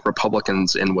draw white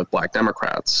Republicans in with Black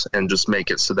Democrats and just make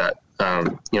it so that,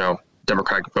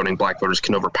 Democratic voting Black voters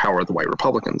can overpower the white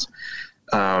Republicans.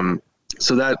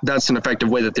 So that's an effective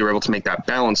way that they were able to make that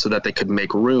balance so that they could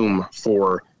make room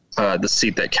for the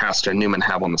seat that Casta and Newman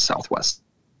have on the southwest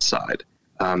side.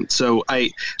 So I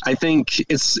think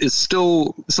it's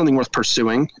still something worth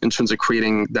pursuing in terms of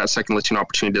creating that second Latino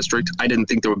opportunity district. I didn't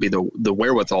think there would be the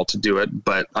wherewithal to do it,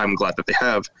 but I'm glad that they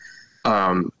have.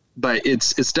 But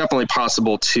it's definitely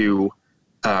possible to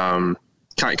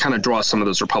kind of draw some of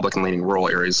those Republican-leaning rural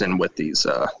areas in with these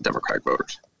Democratic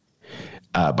voters.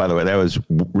 By the way, that was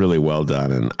really well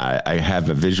done. And I have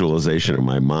a visualization in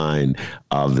my mind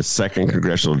of the 2nd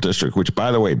congressional district, which,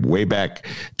 by the way, way back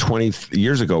 20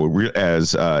 years ago,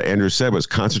 as Andrew said, was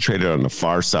concentrated on the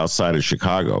far south side of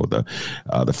Chicago. The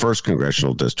 1st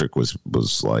congressional district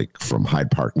was like from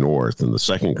Hyde Park North, and the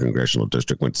 2nd congressional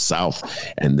district went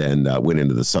south and then went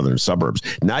into the southern suburbs.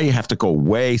 Now you have to go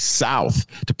way south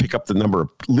to pick up the number of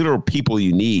literal people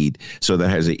you need, so that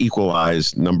has an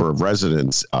equalized number of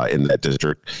residents in that district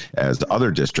as the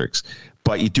other districts.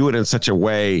 But you do it in such a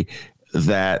way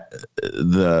that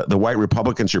the white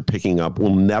Republicans you're picking up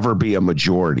will never be a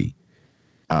majority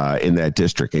in that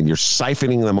district, and you're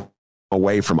siphoning them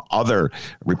away from other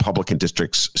Republican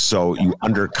districts, so you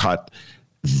undercut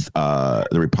the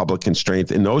Republican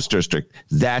strength in those districts.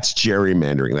 That's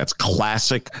gerrymandering. That's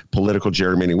classic political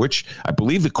gerrymandering, which I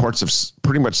believe the courts have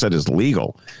pretty much said is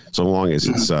legal, so long as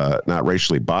it's not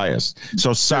racially biased.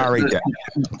 So sorry.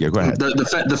 Yeah, go ahead.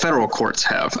 The federal courts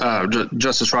have.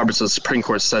 Justice Roberts of the Supreme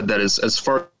Court said that as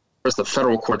far as the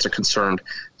federal courts are concerned,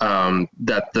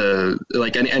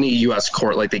 that any U.S.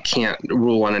 court, they can't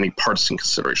rule on any partisan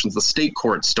considerations. The state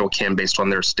courts still can, based on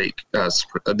their state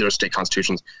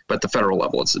constitutions, but at the federal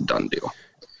level, it's a done deal.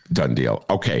 Done deal.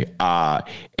 Okay.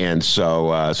 And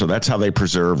so that's how they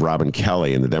preserve Robin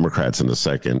Kelly and the Democrats in the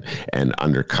 2nd and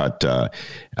undercut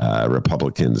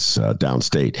Republicans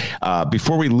downstate.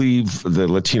 Before we leave the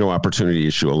Latino opportunity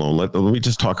issue alone, let me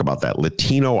just talk about that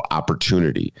Latino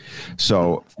opportunity.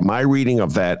 So my reading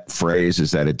of that phrase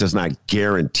is that it does not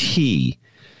guarantee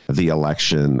the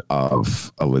election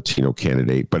of a Latino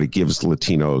candidate, but it gives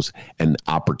Latinos an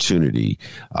opportunity,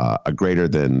 a greater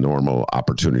than normal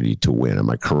opportunity to win. Am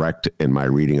I correct in my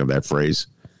reading of that phrase?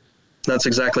 That's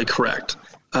exactly correct.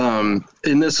 And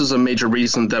this is a major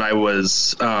reason that I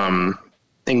was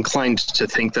inclined to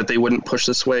think that they wouldn't push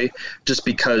this way, just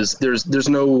because there's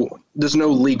no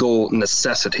legal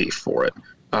necessity for it.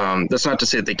 That's not to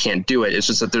say that they can't do it. It's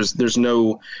just that there's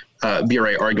no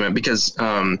BRA argument, because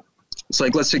so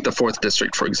let's take the 4th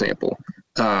district, for example.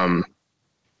 The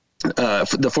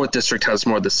 4th district has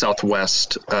more of the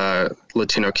Southwest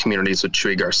Latino communities with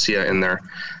Chuy Garcia in there.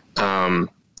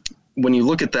 when you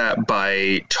look at that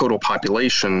by total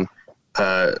population,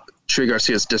 Chuy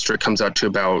Garcia's district comes out to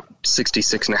about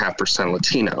 66.5%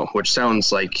 Latino, which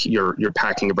sounds like you're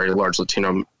packing a very large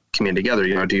Latino community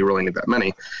together. Do you really need that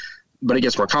many? But it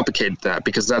gets more complicated than that,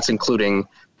 because that's including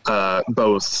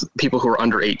both people who are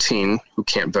under 18 who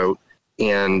can't vote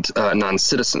and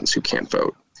non-citizens who can't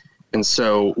vote. And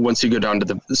so once you go down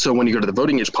to when you go to the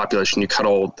voting age population, you cut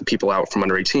all the people out from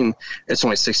under 18, it's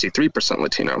only 63%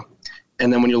 Latino.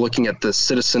 And then when you're looking at the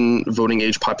citizen voting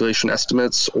age population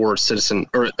estimates, or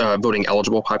voting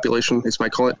eligible population, as you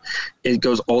might call it, it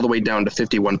goes all the way down to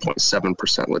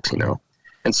 51.7% Latino.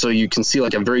 And so you can see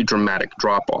like a very dramatic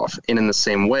drop off. And in the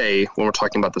same way, when we're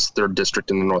talking about this third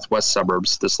district in the northwest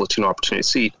suburbs, this Latino opportunity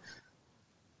seat,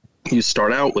 you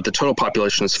start out with the total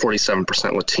population is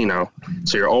 47% Latino.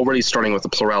 So you're already starting with a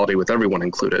plurality with everyone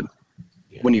included.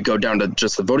 When you go down to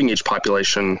just the voting age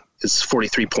population, it's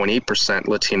 43.8%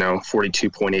 Latino,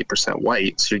 42.8%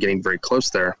 white. So you're getting very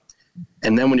close there.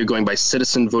 And then when you're going by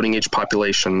citizen voting age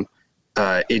population,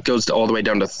 it goes all the way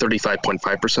down to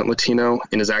 35.5% Latino,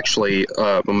 and is actually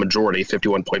a majority,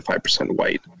 51.5%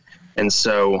 white. And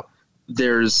so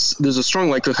there's a strong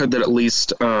likelihood that at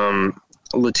least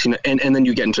Latino, and then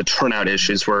you get into turnout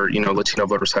issues where, Latino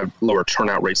voters have lower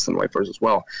turnout rates than white voters as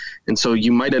well. And so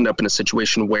you might end up in a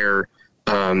situation where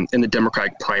in the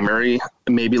Democratic primary,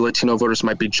 maybe Latino voters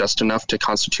might be just enough to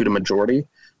constitute a majority.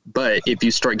 But if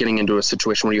you start getting into a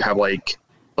situation where you have like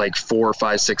 4,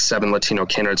 5, 6, 7 Latino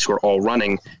candidates who are all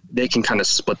running, they can kind of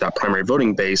split that primary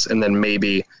voting base, and then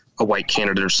maybe a white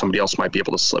candidate or somebody else might be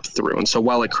able to slip through. And so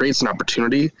while it creates an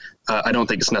opportunity, I don't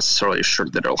think it's necessarily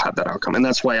assured that it'll have that outcome. And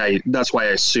that's why I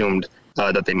assumed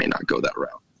that they may not go that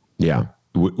route. Yeah.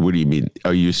 What do you mean?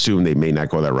 Oh, you assume they may not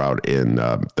go that route in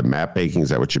the map making? Is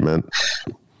that what you meant?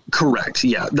 Correct.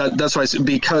 Yeah, that's why.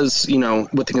 Because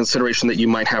with the consideration that you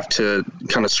might have to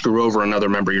kind of screw over another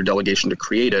member of your delegation to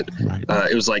create it, right.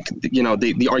 It was like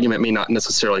the argument may not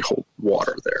necessarily hold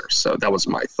water there. So that was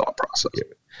my thought process.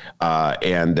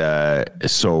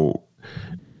 So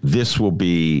this will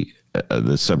be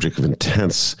the subject of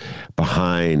intense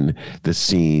behind the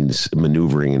scenes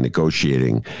maneuvering and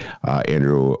negotiating,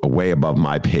 Andrew, way above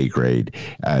my pay grade,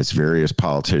 as various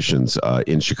politicians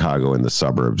in Chicago and the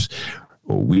suburbs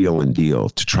wheel and deal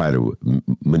to try to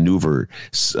maneuver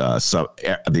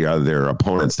their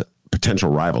opponents,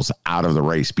 potential rivals, out of the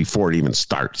race before it even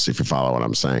starts, if you follow what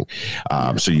I'm saying.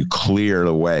 So you clear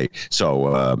the way.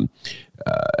 So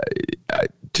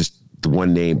just the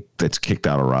one name that's kicked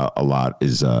out a lot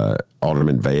is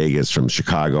Alderman Villegas from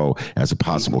Chicago as a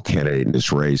possible candidate in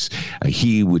this race.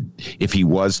 He would, if he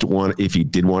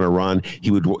did want to run,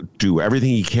 he would do everything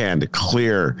he can to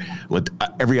clear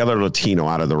every other Latino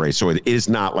out of the race. So it is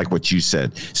not like what you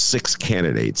said, 6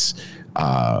 candidates.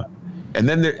 And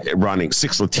then they're running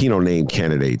 6 Latino named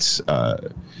candidates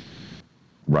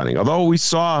running. Although we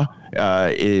saw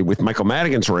with Michael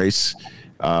Madigan's race,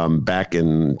 back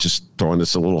in, just throwing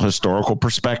this a little historical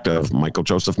perspective, Michael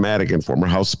Joseph Madigan, former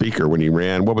House Speaker, when he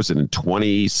ran, what was it, in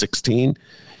 2016?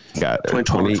 Got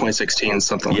 2016,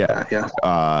 something like that, yeah.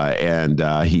 And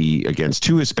he, against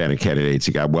 2 Hispanic candidates,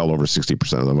 he got well over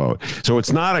 60% of the vote. So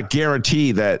it's not a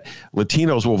guarantee that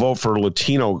Latinos will vote for a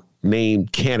Latino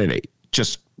named candidate,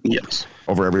 just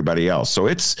over everybody else.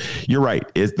 So you're right.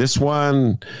 This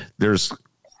one,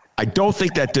 I don't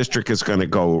think that district is going to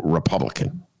go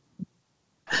Republican.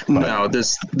 No,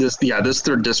 this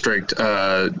third district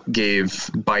gave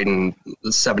Biden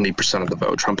 70% of the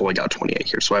vote. Trump only got 28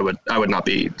 here, so I would not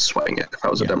be sweating it if I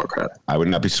was a Democrat. I would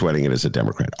not be sweating it as a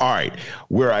Democrat. All right,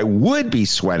 where I would be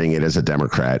sweating it as a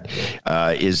Democrat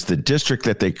is the district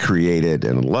that they created,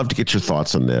 and I'd love to get your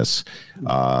thoughts on this.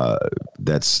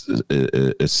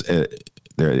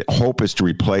 Their hope is to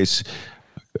replace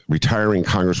retiring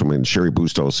Congresswoman Sherry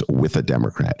Bustos with a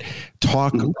Democrat.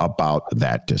 Talk about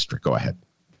that district. Go ahead.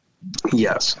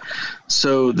 Yes.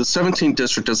 So the 17th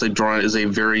district, as they've drawn it, is a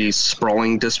very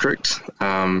sprawling district,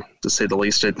 to say the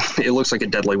least. It looks like a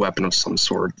deadly weapon of some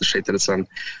sort, the shape that it's in.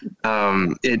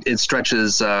 It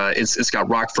stretches, it's got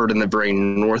Rockford in the very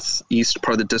northeast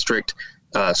part of the district,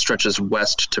 stretches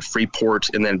west to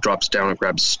Freeport, and then drops down and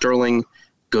grabs Sterling,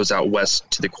 goes out west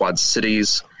to the Quad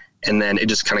Cities, and then it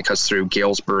just kind of cuts through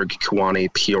Galesburg,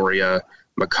 Kewanee, Peoria,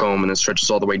 Macomb, and then stretches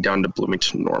all the way down to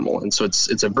Bloomington Normal. And so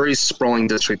it's a very sprawling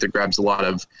district that grabs a lot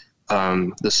of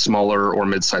the smaller or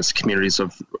mid-sized communities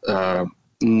of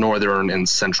northern and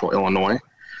central Illinois.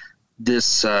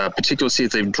 This particular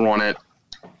seat, they've drawn it.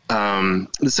 The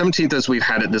 17th, as we've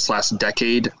had it this last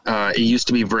decade, it used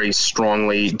to be very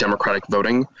strongly Democratic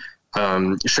voting.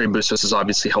 Shea Bustos has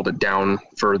obviously held it down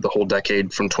for the whole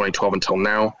decade from 2012 until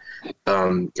now.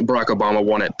 Barack Obama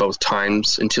won it both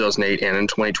times in 2008 and in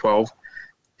 2012.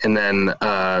 And then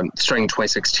starting in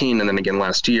 2016 and then again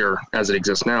last year, as it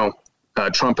exists now,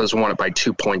 Trump has won it by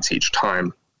 2 points each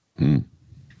time.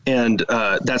 And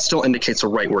that still indicates a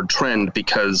rightward trend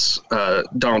because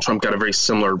Donald Trump got a very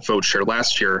similar vote share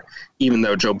last year, even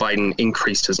though Joe Biden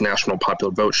increased his national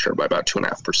popular vote share by about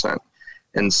 2.5%.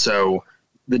 And so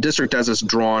the district as it's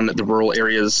drawn, the rural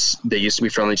areas, they used to be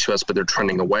friendly to us, but they're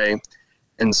trending away.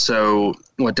 And so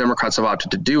what Democrats have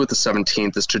opted to do with the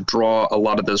 17th is to draw a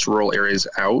lot of those rural areas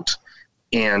out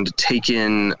and take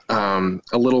in a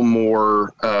little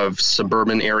more of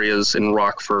suburban areas in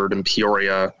Rockford and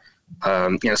Peoria,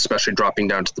 and especially dropping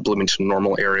down to the Bloomington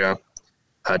Normal area,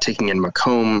 taking in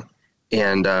Macomb,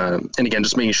 and again,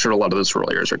 just making sure a lot of those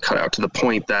rural areas are cut out to the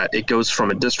point that it goes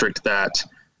from a district that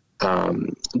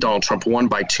Donald Trump won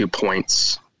by 2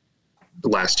 points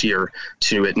last year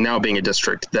to it now being a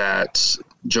district that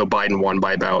Joe Biden won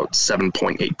by about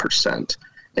 7.8%.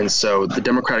 And so the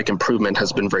Democratic improvement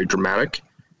has been very dramatic.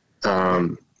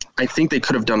 I think they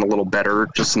could have done a little better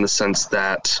just in the sense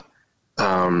that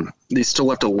they still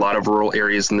left a lot of rural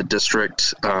areas in the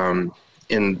district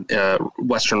in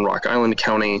western Rock Island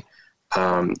County,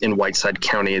 in Whiteside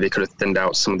County. They could have thinned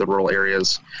out some of the rural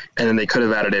areas, and then they could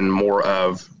have added in more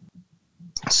of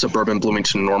suburban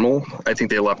Bloomington Normal. I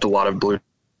think they left a lot of blue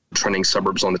trending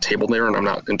suburbs on the table there, and I'm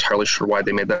not entirely sure why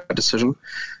they made that decision.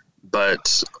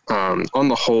 But on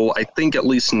the whole, I think at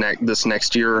least this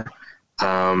next year,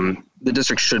 the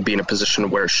district should be in a position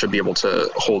where it should be able to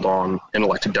hold on an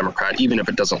elected Democrat, even if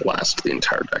it doesn't last the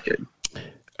entire decade.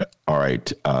 All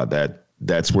right.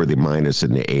 That's where the minus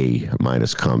and the A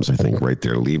minus comes, I think, right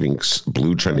there, leaving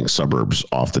blue trending suburbs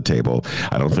off the table.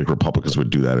 I don't think Republicans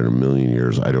would do that in a million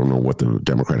years. I don't know what the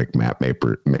Democratic map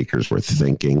makers were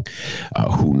thinking.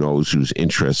 Who knows whose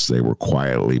interests they were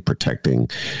quietly protecting.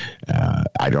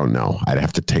 I don't know. I'd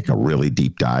have to take a really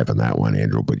deep dive on that one,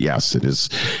 Andrew. But yes, it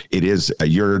is.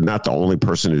 You're not the only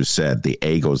person who said the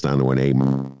A goes down to an A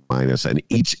minus, and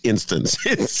each instance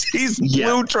it's these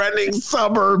blue trending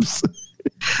suburbs.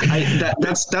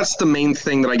 That's the main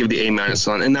thing that I give the A minus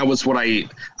on, and that was what I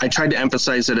tried to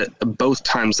emphasize it at both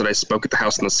times that I spoke at the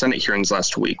House and the Senate hearings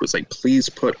last week. Was like, please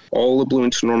put all the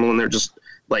Bloomington Normal in there. Just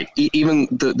like even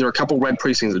there are a couple red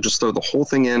precincts that just throw the whole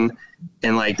thing in,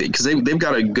 and like because they've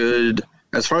got a good,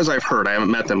 as far as I've heard, I haven't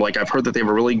met them. Like I've heard that they have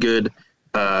a really good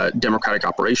Democratic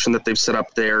operation that they've set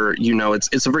up there. You know,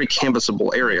 it's a very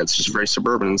canvassable area. It's just very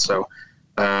suburban, so.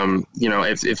 You know,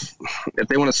 if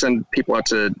they want to send people out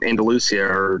to Andalusia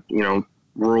or, you know,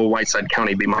 rural Whiteside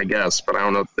County, be my guess, but I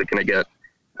don't know if they're going to get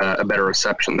a better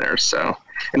reception there. So,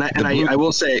 I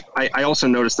will say, I also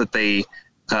noticed that they,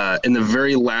 in the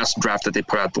very last draft that they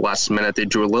put out the last minute, they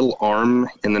drew a little arm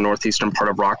in the northeastern part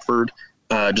of Rockford,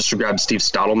 just to grab Steve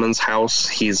Stottleman's house.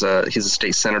 He's a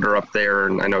state senator up there,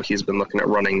 and I know he's been looking at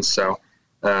running. So,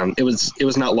 it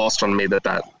was not lost on me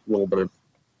that little bit of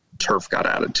turf got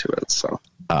added to it. So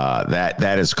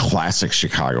that is classic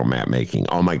Chicago map making.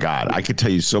 Oh my God. I could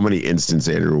tell you so many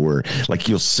instances, Andrew, where like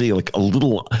you'll see like a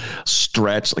little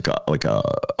stretch, like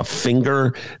a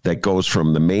finger that goes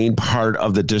from the main part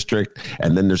of the district.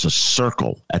 And then there's a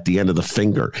circle at the end of the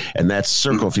finger. And that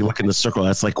circle, if you look in the circle,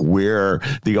 that's like where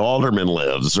the alderman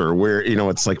lives, or where, you know,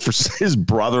 it's like for his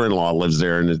brother-in-law lives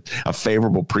there in a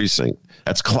favorable precinct.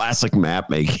 That's classic map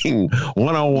making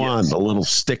 101, yes. The little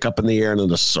stick up in the air and then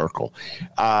the circle.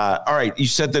 All right. You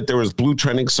said that there was blue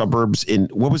trending suburbs in,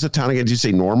 what was the town again? Did you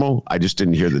say Normal? I just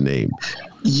didn't hear the name.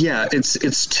 Yeah,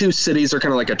 it's two cities. They're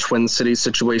kind of like a twin city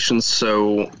situation.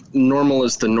 So Normal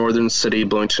is the northern city.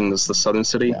 Bloomington is the southern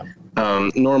city. Yeah.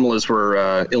 Normal is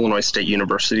where Illinois State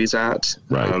University is at.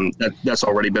 Right. That's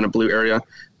already been a blue area.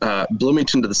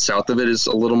 Bloomington to the south of it is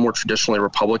a little more traditionally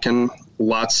Republican.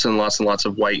 Lots and lots and lots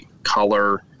of white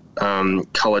collar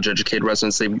college educated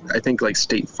residents. I think like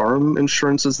State Farm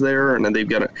Insurance is there, and then they've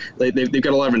got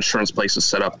a lot of insurance places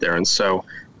set up there, and so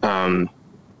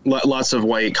lots of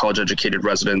white college educated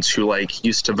residents who like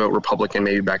used to vote Republican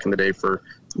maybe back in the day for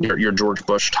your George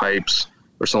Bush types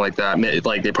or something like that.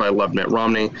 Like they probably loved Mitt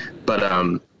Romney, but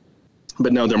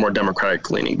no, they're more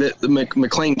Democratic leaning. The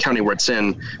McLean County, where it's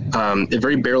in, it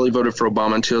very barely voted for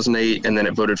Obama in 2008, and then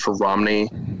it voted for Romney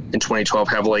in 2012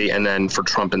 heavily, and then for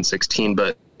Trump in 2016.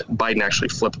 But Biden actually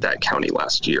flipped that county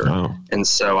last year. Oh. And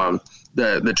so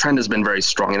the trend has been very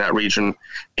strong in that region.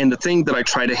 And the thing that I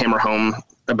try to hammer home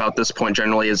about this point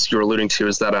generally, as you're alluding to,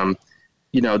 is that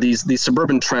you know, these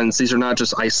suburban trends, these are not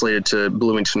just isolated to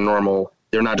Bloomington Normal.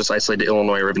 They're not just isolated to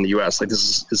Illinois or even the U.S. Like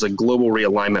this is a global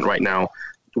realignment right now.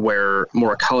 where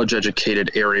more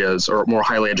college-educated areas or more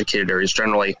highly educated areas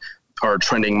generally are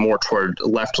trending more toward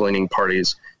left-leaning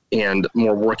parties, and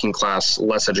more working class,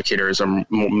 less educated areas are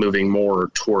moving more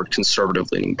toward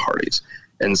conservative-leaning parties.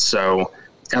 And so,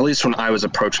 at least when I was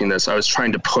approaching this, I was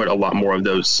trying to put a lot more of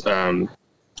those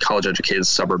college-educated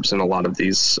suburbs in a lot of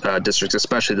these districts,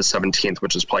 especially the 17th,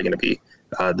 which is probably going to be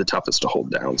the toughest to hold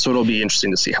down. So it'll be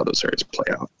interesting to see how those areas play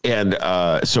out. And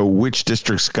so which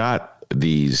districts got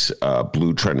these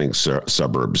blue trending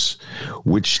suburbs?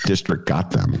 Which district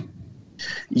got them?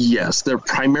 Yes, they're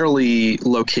primarily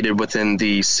located within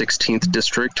the 16th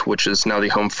district, which is now the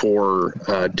home for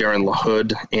Darren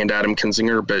LaHood and Adam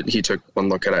Kinzinger, but he took one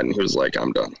look at it and he was like,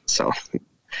 I'm done. So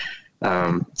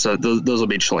those will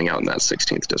be chilling out in that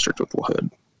 16th district with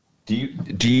LaHood.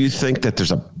 Do you think that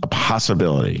there's a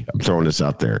possibility, I'm throwing this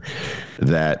out there,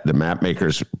 that the map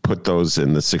makers put those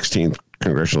in the 16th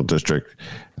congressional district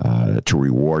to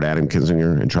reward Adam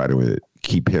Kinzinger and try to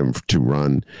keep him to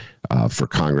run for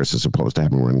Congress as opposed to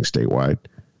having running statewide?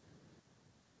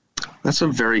 That's a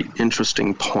very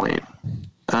interesting point.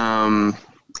 I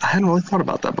hadn't really thought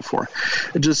about that before.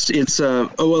 It was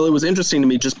interesting to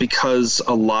me just because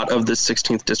a lot of the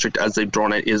 16th district, as they've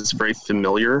drawn it, is very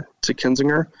familiar to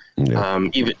Kinzinger,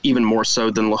 even more so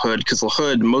than LaHood, because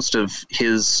LaHood, most of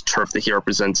his turf that he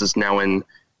represents is now in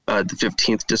the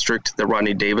 15th district that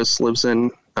Rodney Davis lives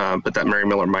in, but that Mary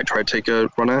Miller might try to take a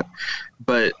run at.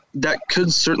 But that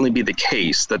could certainly be the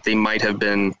case, that they might have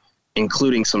been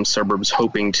including some suburbs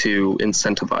hoping to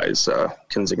incentivize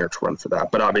Kinzinger to run for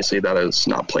that. But obviously that has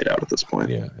not played out at this point.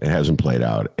 Yeah, it hasn't played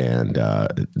out, and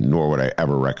nor would I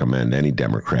ever recommend any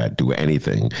Democrat do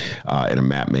anything in a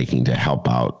map making to help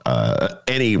out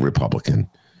any Republican.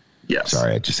 Yes.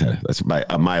 Sorry, that's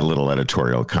my little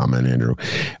editorial comment, Andrew.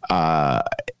 I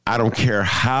don't care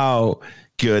how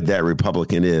good that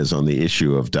Republican is on the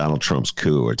issue of Donald Trump's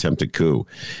attempted coup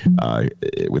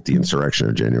with the insurrection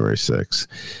of January 6th.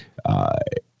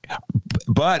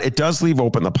 But it does leave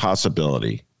open the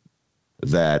possibility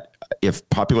that if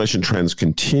population trends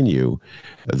continue,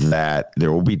 that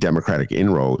there will be Democratic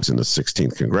inroads in the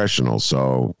 16th congressional.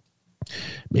 So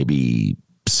maybe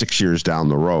 6 years down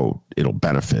the road, it'll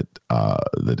benefit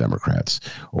the Democrats.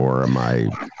 Or am I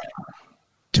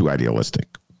too idealistic?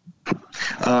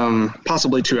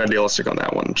 Possibly too idealistic on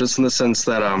that one, just in the sense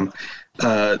that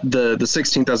the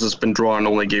 16th, as it's been drawn,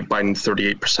 only gave Biden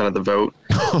 38% of the vote.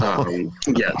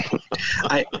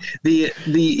 The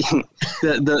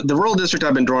rural district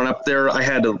I've been drawing up there, I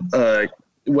had I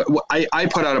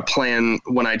put out a plan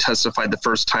when I testified the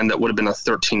first time that would have been a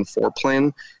 13-4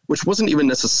 plan, which wasn't even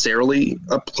necessarily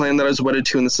a plan that I was wedded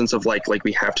to in the sense of like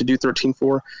we have to do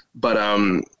 13-4, but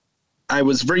I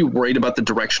was very worried about the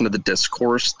direction of the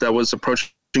discourse that was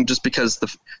approaching, just because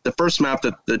the first map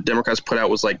that the Democrats put out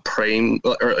was like framed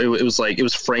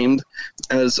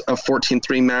as a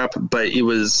 14-3 map, but it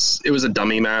was a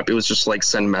dummy map. It was just like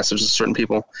send messages to certain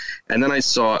people. And then I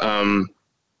saw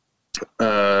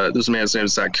this man's name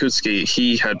is Zach Kutsky.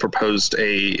 He had proposed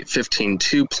a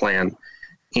 15-2 plan,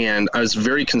 and I was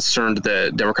very concerned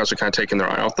that Democrats are kind of taking their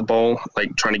eye off the ball,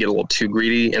 like trying to get a little too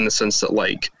greedy in the sense that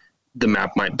like the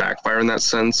map might backfire in that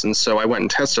sense. And so I went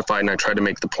and testified, and I tried to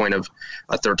make the point of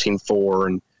a 13-4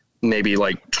 and maybe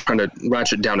like trying to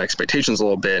ratchet down expectations a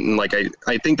little bit. And like,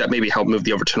 I think that maybe helped move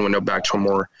the overturn window back to a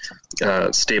more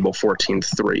stable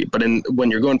 14-3. But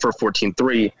when you're going for a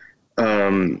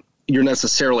 14-3, you're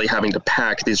necessarily having to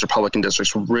pack these Republican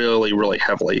districts really, really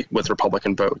heavily with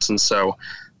Republican votes. And so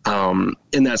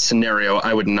in that scenario,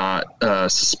 I would not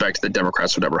suspect that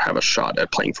Democrats would ever have a shot at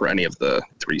playing for any of the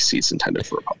 3 seats intended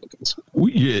for Republicans.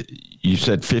 You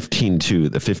said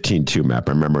 15-2, the 15-2 map.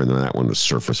 I remember that one was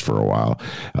surfaced for a while.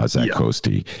 Zach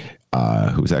Coasty,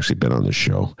 who's actually been on the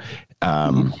show.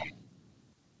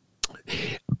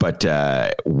 But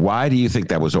why do you think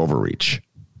that was overreach?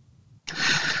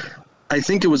 I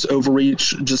think it was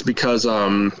overreach just because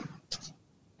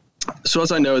so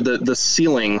as I know, the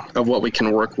ceiling of what we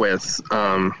can work with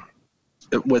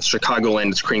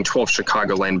Chicagoland is creating 12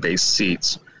 Chicagoland-based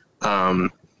seats at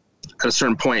a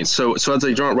certain point. So as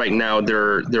they draw it right now,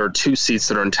 there are 2 seats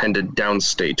that are intended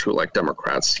downstate to elect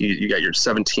Democrats. You got your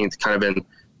 17th kind of in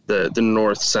the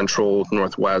north, central,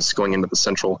 northwest going into the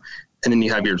central. And then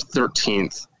you have your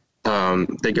 13th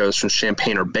that goes from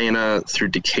Champaign-Urbana through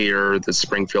Decatur, the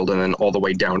Springfield, and then all the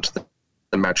way down to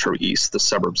the Metro East, the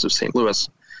suburbs of St. Louis.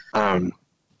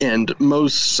 And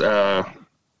most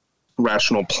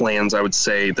rational plans, I would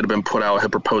say, that have been put out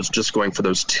have proposed just going for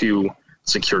those 2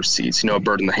 secure seats. A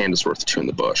bird in the hand is worth 2 in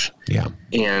the bush. Yeah.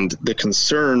 And the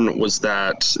concern was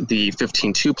that the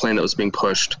 15-2 plan that was being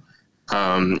pushed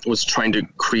was trying to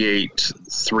create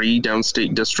 3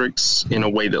 downstate districts in a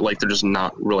way that like they're just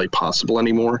not really possible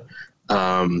anymore.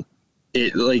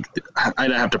 It like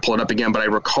I'd have to pull it up again, but I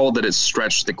recall that it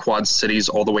stretched the Quad Cities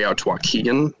all the way out to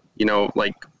Waukegan. You're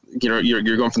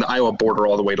going from the Iowa border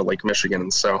all the way to Lake Michigan,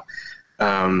 and so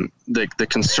the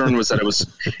concern was that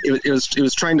it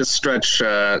was trying to stretch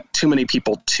too many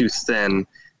people too thin.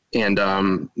 And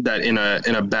that in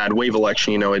a bad wave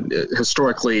election,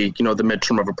 historically, the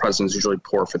midterm of a president is usually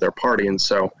poor for their party. And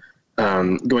so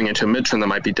going into a midterm that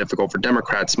might be difficult for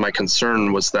Democrats, my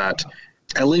concern was that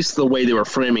at least the way they were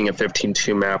framing a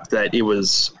 15-2 map, that it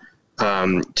was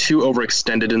too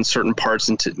overextended in certain parts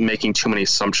and making too many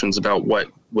assumptions about what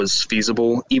was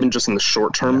feasible, even just in the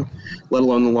short term, let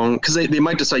alone the long. Because they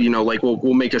might decide,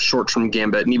 we'll make a short-term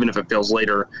gambit, and even if it fails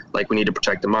later, like we need to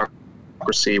protect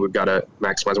democracy. We've got to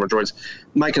maximize our majorities.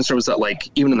 My concern was that,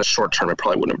 even in the short term, it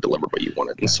probably wouldn't have delivered what you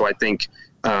wanted. And so I think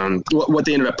what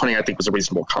they ended up putting, I think, was a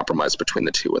reasonable compromise between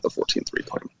the two with a 14-3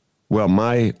 plan. Well,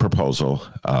 my proposal,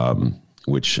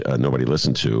 which nobody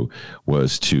listened to,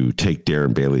 was to take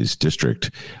Darren Bailey's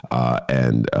district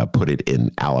and put it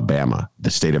in Alabama, the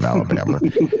state of Alabama,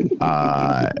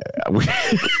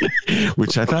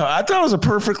 which I thought was a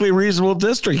perfectly reasonable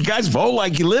district. You guys vote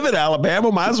like you live in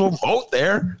Alabama, might as well vote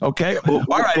there. Okay, all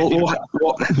right.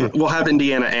 We'll have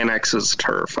Indiana annex as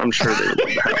turf. I'm sure they would love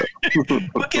to have it.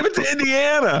 We'll give it to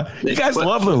Indiana. You guys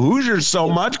love the Hoosiers so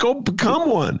much. Go become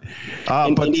one.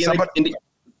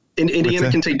 Indiana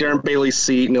can take Darren Bailey's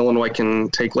seat, and Illinois can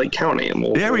take Lake County,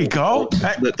 and there we go.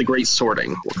 The great sorting,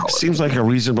 we'll call it. Seems like a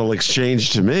reasonable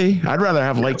exchange to me. I'd rather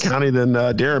have Lake County than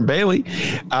Darren Bailey.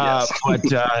 But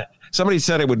somebody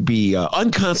said it would be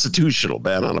unconstitutional,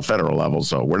 Ben, on a federal level,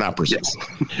 so we're not pursuing.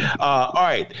 Yes. All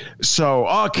right. So,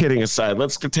 all kidding aside,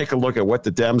 let's take a look at what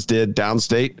the Dems did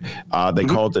downstate. They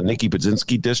called it the Nikki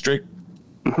Budzinski district.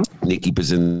 Nikki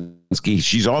Budzinski,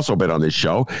 she's also been on this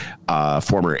show,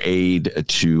 former aide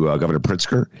to Governor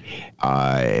Pritzker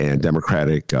and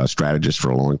Democratic strategist for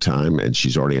a long time, and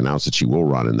she's already announced that she will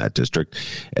run in that district.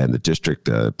 And the district,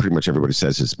 pretty much everybody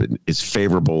says, is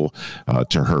favorable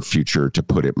to her future, to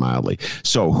put it mildly.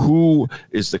 So, who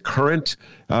is the current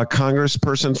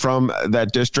congressperson from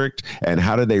that district, and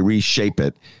how do they reshape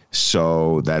it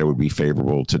so that it would be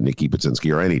favorable to Nikki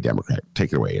Budzinski or any Democrat?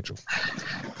 Take it away, Andrew.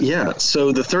 Yeah,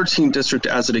 so the 13th district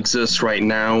as it exists right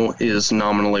now is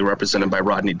nominally represented by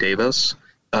Rodney Davis.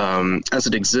 As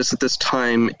it exists at this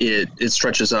time, it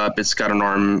stretches up. It's got an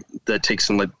arm that takes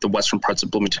in the western parts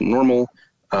of Bloomington Normal.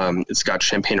 It's got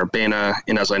Champaign-Urbana,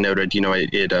 and as I noted,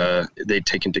 they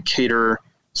take in Decatur,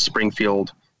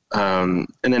 Springfield, and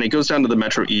then it goes down to the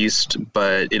Metro East,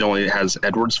 but it only has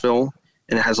Edwardsville,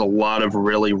 and it has a lot of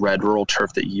really red rural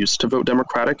turf that used to vote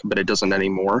Democratic, but it doesn't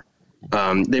anymore.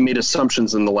 They made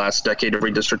assumptions in the last decade of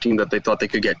redistricting that they thought they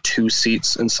could get 2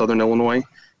 seats in Southern Illinois.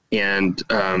 And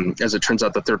as it turns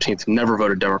out, the 13th never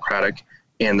voted Democratic,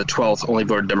 and the 12th only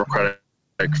voted Democratic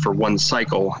for 1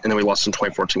 cycle. And then we lost in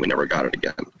 2014. We never got it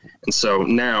again. And so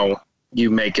now you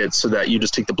make it so that you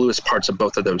just take the bluest parts of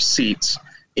both of those seats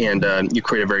and you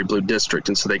create a very blue district.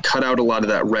 And so they cut out a lot of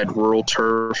that red rural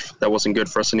turf that wasn't good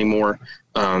for us anymore.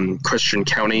 Christian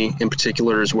County in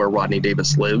particular is where Rodney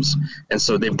Davis lives. And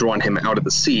so they've drawn him out of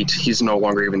the seat. He's no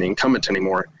longer even the incumbent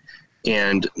anymore.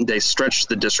 And they stretched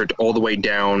the district all the way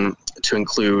down to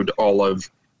include all of,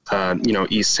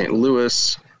 East St.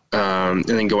 Louis, and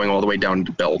then going all the way down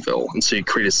to Belleville. And so you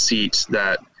create a seat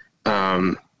that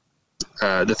the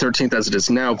 13th, as it is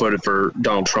now, voted for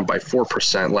Donald Trump by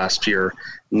 4% last year.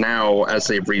 Now, as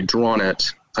they've redrawn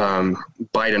it,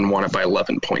 Biden won it by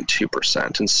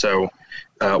 11.2%. And so,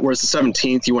 whereas the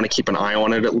 17th, you want to keep an eye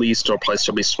on it at least, it'll probably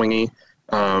still be swingy.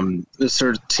 The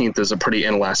 13th is a pretty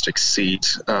inelastic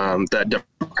seat that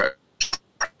Democrat.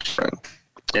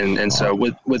 And so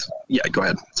with go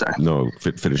ahead. Sorry. No,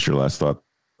 finish your last thought.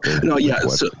 No, yeah.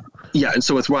 And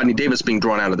so with Rodney Davis being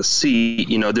drawn out of the seat,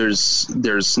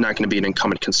 there's not going to be an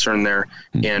incumbent concern there,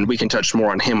 and we can touch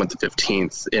more on him with the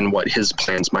 15th and what his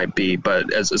plans might be.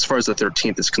 But as far as the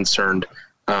 13th is concerned,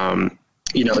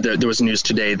 there was news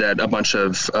today that a bunch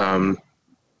of from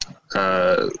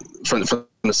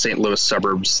the St. Louis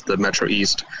suburbs, the Metro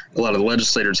East, a lot of the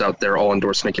legislators out there all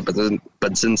endorsed Nikki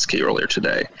Budzinski earlier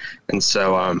today, and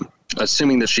so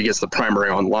assuming that she gets the primary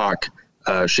on lock.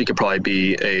 She could probably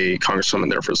be a congresswoman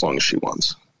there for as long as she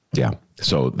wants. Yeah.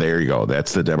 So there you go.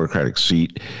 That's the Democratic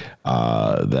seat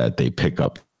that they pick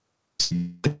up,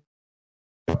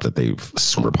 that they've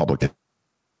some Republican.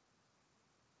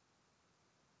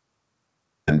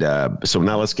 So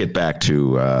now let's get back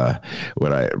to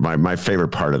my favorite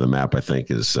part of the map, I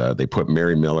think, is they put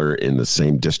Mary Miller in the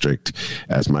same district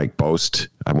as Mike Bost.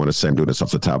 I want to say I'm doing this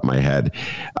off the top of my head.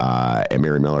 And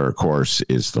Mary Miller, of course,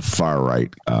 is the far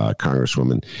right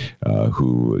congresswoman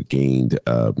who gained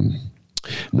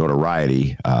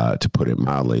notoriety, to put it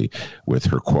mildly, with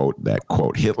her quote, that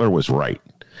quote, Hitler was right.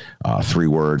 3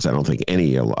 words I don't think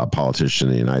any politician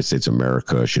in the United States of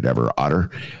America should ever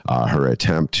utter. Her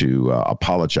attempt to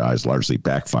apologize largely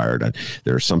backfired.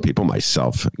 There are some people,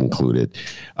 myself included,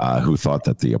 who thought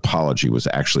that the apology was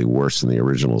actually worse than the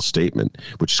original statement,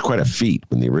 which is quite a feat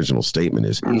when the original statement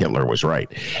is Hitler was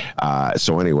right.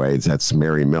 So anyway, that's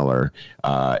Mary Miller.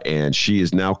 And she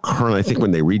is now currently, I think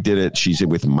when they redid it, she's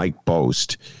with Mike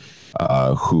Bost,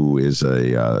 who is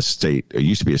used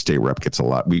to be a state rep, gets a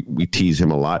lot. We tease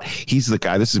him a lot. He's the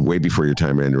guy, this is way before your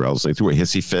time, Andrew Ellison. He threw a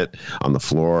hissy fit on the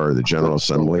floor of the General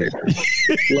Assembly.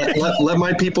 let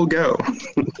my people go.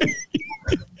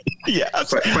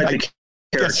 Yes.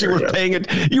 Yes, you were paying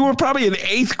it. You were probably in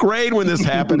 8th grade when this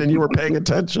happened, and you were paying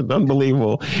attention.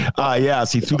 Unbelievable.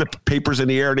 Yes, he threw the papers in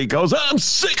the air, and he goes, "I'm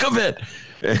sick of it."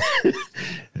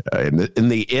 In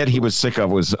the it he was sick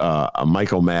of was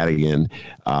Michael Madigan's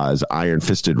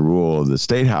iron-fisted rule of the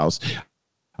State House.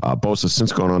 Bost has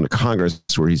since gone on to Congress,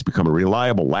 where he's become a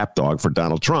reliable lapdog for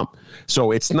Donald Trump.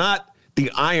 So it's not the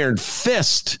iron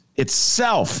fist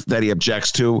itself that he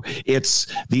objects to. It's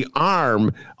the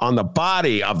arm on the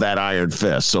body of that iron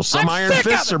fist. So some iron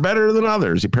fists are better than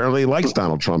others. He apparently likes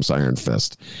Donald Trump's iron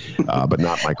fist, but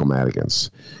not Michael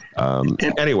Madigan's.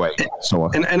 Anyway, so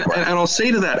and I'll say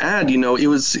to that ad, it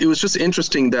was just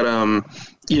interesting that and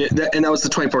that was the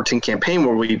 2014 campaign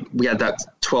where we had that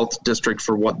 12th district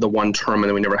for the one term, and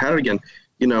then we never had it again.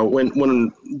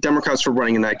 When Democrats were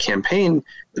running in that campaign,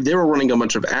 they were running a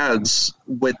bunch of ads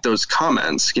with those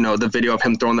comments, the video of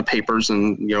him throwing the papers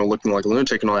and, looking like a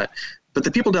lunatic and all that. But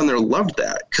the people down there loved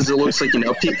that because it looks like,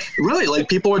 really, like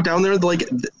people are down there, like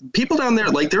people down there,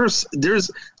 like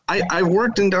I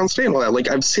worked in downstate and all that. Like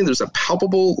I've seen there's a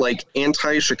palpable, like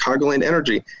anti-Chicagoland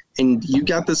energy. And you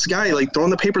got this guy like throwing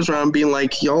the papers around being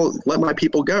like, y'all let my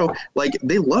people go. Like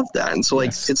they love that. And so like,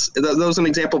 yes. That was an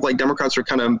example of like Democrats are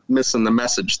kind of missing the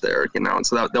message there, And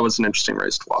so that was an interesting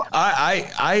race to watch.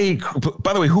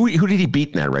 By the way, who did he beat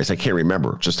in that race? I can't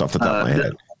remember just off the top of my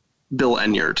head. Bill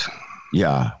Enyart.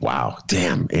 Yeah. Wow.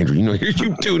 Damn, Andrew,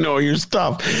 you do know your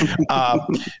stuff.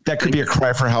 That could be a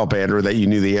cry for help, Andrew, that you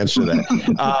knew the answer to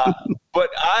that. But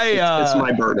it's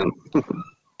my burden.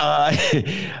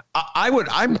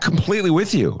 I'm completely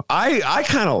with you. I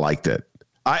kind of liked it.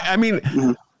 I mean,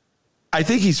 I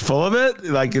think he's full of it.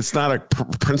 Like it's not a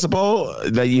principle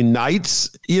that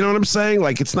unites. You know what I'm saying?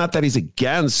 Like it's not that he's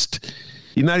against.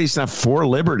 He's not for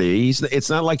liberty. It's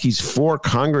not like he's for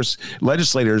Congress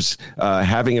legislators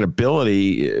having an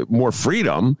ability, more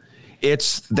freedom.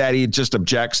 It's that he just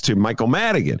objects to Michael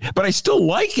Madigan. But I still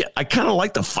like it. I kind of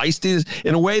like the feistiness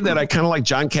in a way that I kind of like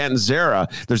John Catanzara.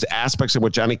 There's aspects of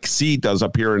what Johnny C. does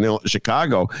up here in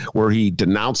Chicago where he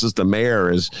denounces the mayor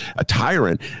as a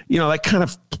tyrant. That kind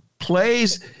of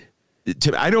plays...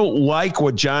 I don't like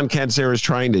what John Catanzara is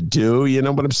trying to do. You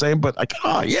know what I'm saying? But like,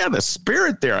 the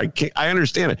spirit there. I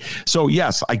understand it. So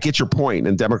yes, I get your point.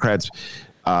 And Democrats,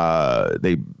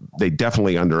 they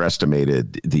definitely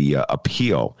underestimated the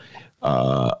appeal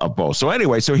of Bost. So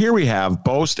anyway, so here we have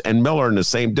Bost and Miller in the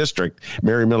same district.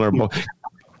 Mary Miller,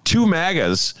 two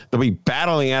MAGAs. They'll be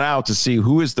battling it out to see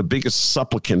who is the biggest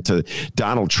supplicant to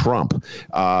Donald Trump.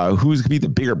 Who's going to be the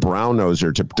bigger brown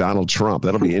noser to Donald Trump?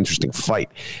 That'll be an interesting fight.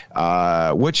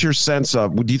 What's your sense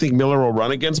of? Do you think Miller will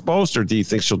run against Bost, or do you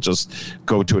think she'll just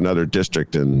go to another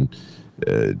district and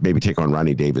maybe take on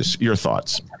Ronnie Davis? Your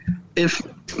thoughts? If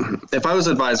I was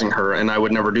advising her, and I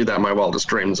would never do that in my wildest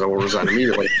dreams, I will resign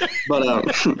immediately. But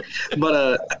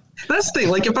that's the thing.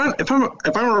 Like if I'm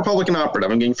a Republican operative,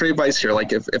 I'm getting free advice here.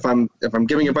 Like if I'm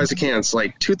giving advice to candidates,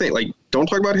 like two things: like don't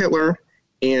talk about Hitler,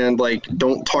 and like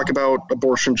don't talk about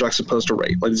abortion juxtaposed to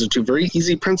rape. Like these are two very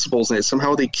easy principles, and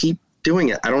somehow they keep doing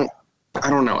it. I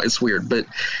don't know. It's weird, but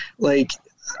like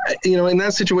in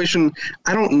that situation,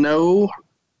 I don't know.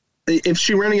 If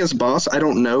she ran against Boss, I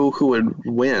don't know who would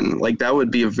win. Like that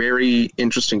would be a very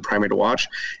interesting primary to watch.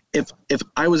 If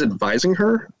I was advising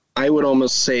her, I would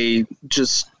almost say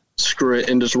just screw it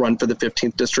and just run for the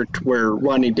 15th district where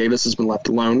Rodney Davis has been left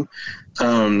alone.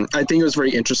 I think it was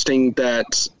very interesting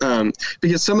that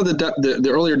because some of the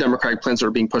earlier Democratic plans that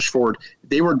were being pushed forward,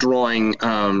 they were drawing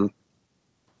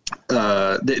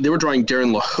they were drawing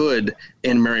Darren LaHood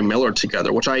and Mary Miller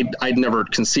together, which I'd never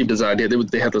conceived as an idea.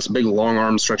 They had this big long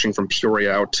arm stretching from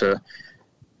Peoria out to,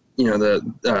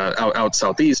 out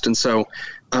southeast. And so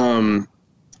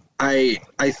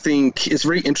I think it's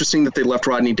very interesting that they left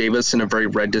Rodney Davis in a very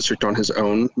red district on his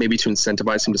own, maybe to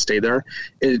incentivize him to stay there.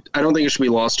 I don't think it should be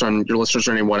lost on your listeners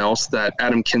or anyone else that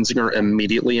Adam Kinzinger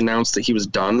immediately announced that he was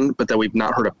done, but that we've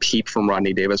not heard a peep from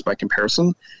Rodney Davis by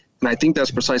comparison. And I think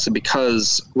that's precisely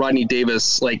because Rodney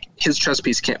Davis, like, his chess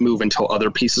piece can't move until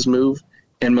other pieces move.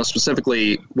 And most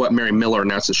specifically, what Mary Miller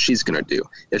announces she's going to do.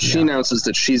 If she announces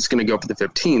that she's going to go for the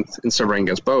 15th instead of running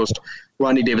against Bost,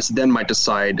 Rodney Davis then might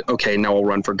decide, okay, now I'll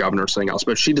run for governor or something else.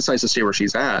 But if she decides to stay where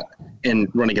she's at and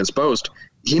run against Bost,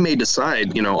 he may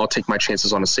decide, I'll take my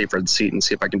chances on a safe red seat and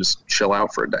see if I can just chill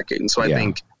out for a decade. And so I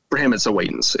think for him, it's a wait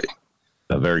and see.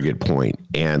 A very good point.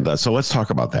 And so let's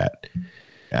talk about that.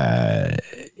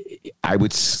 I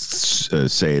would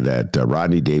say that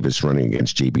Rodney Davis running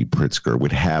against J.B. Pritzker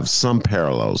would have some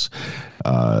parallels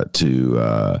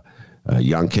to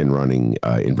Youngkin running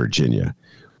in Virginia,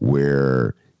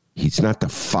 where he's not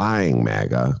defying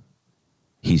MAGA.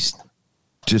 He's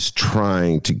just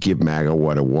trying to give MAGA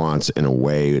what it wants in a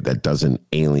way that doesn't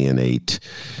alienate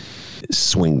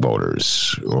swing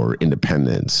voters or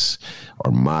independents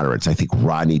or moderates. I think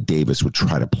Rodney Davis would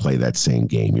try to play that same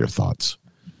game. Your thoughts?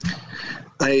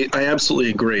 I absolutely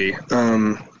agree.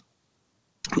 And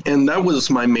that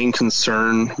was my main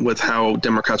concern with how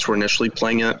Democrats were initially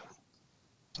playing it.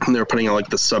 And they were putting out like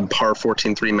the subpar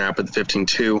 14-3 map at the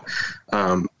 15-2.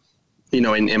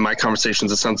 In my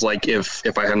conversations, it sounds like if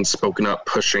I hadn't spoken up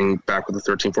pushing back with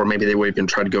the 13-4, maybe they would even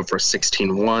try to go for a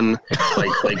 16-1,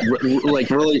 like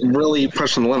really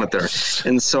pushing the limit there.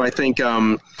 And so I think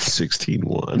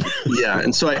 16-1. Yeah,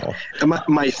 and so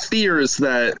my fear is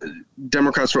that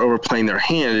Democrats were overplaying their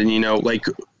hand, and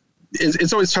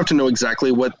it's always tough to know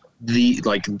exactly what the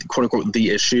quote unquote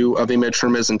the issue of a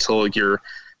midterm is until you're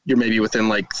maybe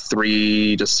within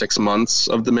 3 to 6 months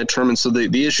of the midterm. And so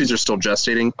the issues are still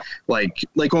gestating. Like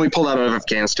when we pulled out of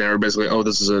Afghanistan, everybody's like, oh,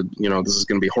 this is this is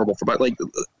going to be horrible but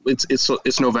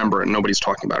it's November and nobody's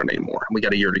talking about it anymore. We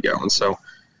got a year to go. And so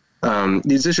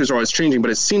these issues are always changing,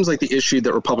 but it seems like the issue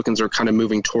that Republicans are kind of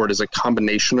moving toward is a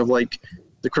combination of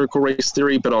the critical race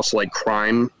theory, but also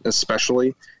crime,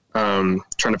 especially trying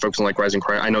to focus on rising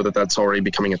crime. I know that that's already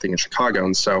becoming a thing in Chicago.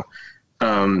 And so,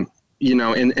 and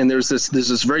there's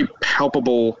this very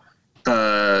palpable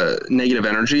negative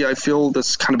energy, I feel,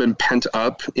 that's kind of been pent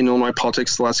up in Illinois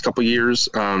politics the last couple of years,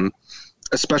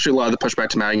 especially a lot of the pushback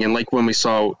to Madigan, like when we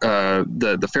saw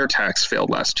the fair tax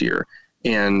failed last year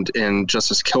and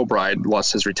Justice Kilbride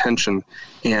lost his retention.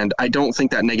 And I don't think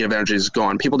that negative energy is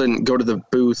gone. People didn't go to the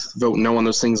booth, vote no on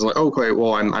those things. Okay,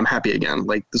 well, I'm happy again.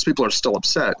 Those people are still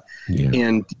upset. Yeah.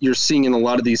 And you're seeing in a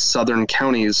lot of these southern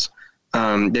counties,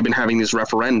 they've been having these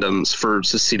referendums for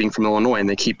seceding from Illinois, and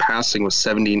they keep passing with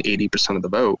 70 and 80% of the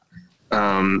vote.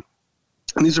 And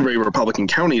these are very Republican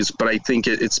counties, but I think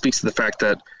it speaks to the fact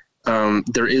that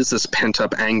there is this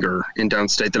pent-up anger in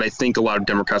downstate that I think a lot of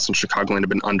Democrats in Chicagoland have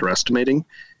been underestimating.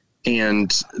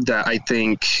 And that I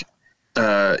think,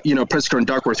 Pritzker and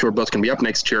Duckworth, who are both going to be up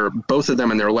next year, both of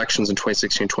them in their elections in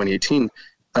 2016 and 2018,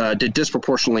 did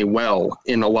disproportionately well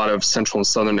in a lot of central and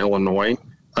southern Illinois,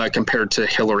 compared to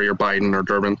Hillary or Biden or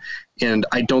Durbin. And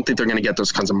I don't think they're going to get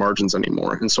those kinds of margins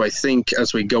anymore. And so I think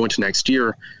as we go into next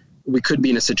year, we could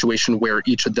be in a situation where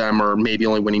each of them are maybe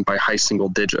only winning by high single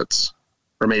digits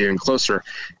or maybe even closer.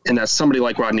 And that somebody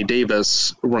like Rodney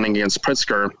Davis running against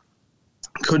Pritzker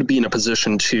could be in a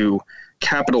position to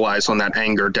capitalize on that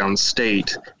anger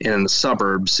downstate and in the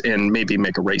suburbs and maybe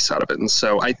make a race out of it. And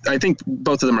so I think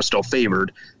both of them are still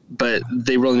favored, but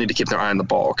they really need to keep their eye on the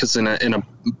ball because in a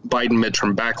Biden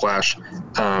midterm backlash,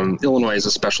 Illinois is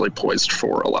especially poised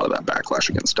for a lot of that backlash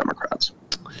against Democrats.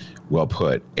 Well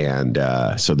put. And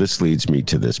so this leads me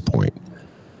to this point.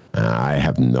 I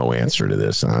have no answer to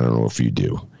this. I don't know if you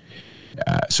do.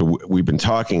 So we've been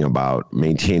talking about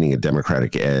maintaining a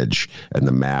Democratic edge and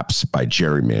the maps by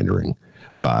gerrymandering,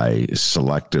 by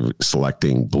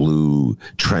selecting blue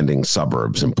trending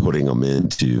suburbs and putting them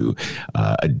into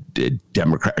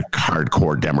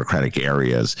hardcore Democratic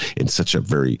areas in such a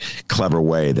very clever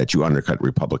way that you undercut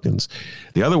Republicans.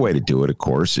 The other way to do it, of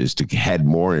course, is to head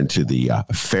more into the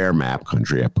fair map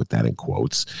country. I put that in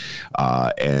quotes,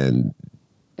 and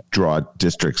draw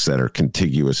districts that are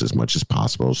contiguous as much as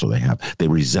possible, so they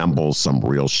resemble some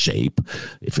real shape,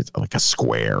 if it's like a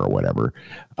square or whatever,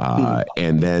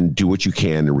 and then do what you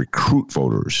can to recruit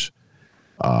voters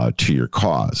to your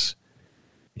cause.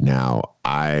 Now,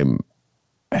 I'm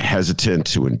hesitant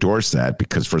to endorse that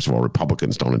because, first of all,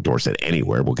 Republicans don't endorse it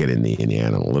anywhere. We'll get into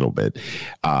Indiana in a little bit,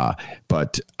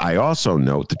 but I also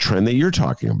note the trend that you're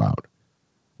talking about,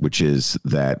 which is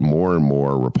that more and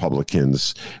more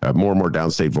Republicans, more and more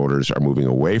downstate voters are moving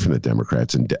away from the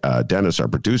Democrats. And Dennis, our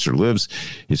producer,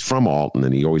 he's from Alton,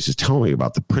 and he always is telling me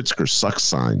about the Pritzker sucks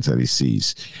signs that he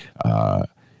sees.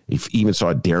 He even saw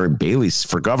a Darren Bailey's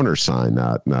for governor sign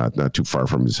not too far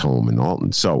from his home in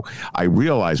Alton. So I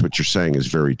realize what you're saying is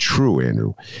very true,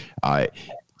 Andrew.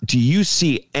 Do you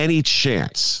see any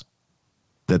chance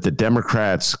that the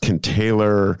Democrats can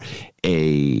tailor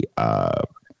a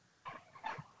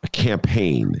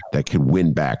campaign that could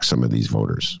win back some of these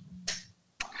voters?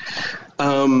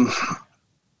 Not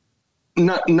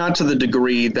to the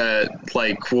degree that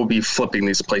like we'll be flipping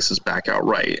these places back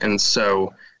outright. And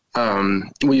so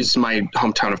we use my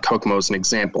hometown of Kokomo as an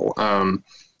example.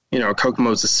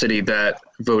 Kokomo is a city that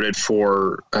voted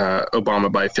for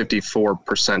Obama by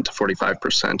 54% to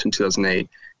 45% in 2008,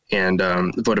 and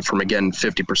voted for him again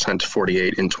 50% to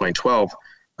 48% in 2012.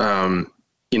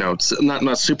 It's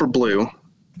not super blue,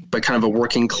 but kind of a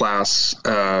working class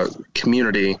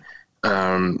community,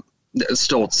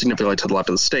 still significantly to the left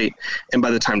of the state. And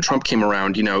by the time Trump came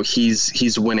around,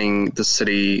 he's winning the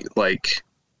city like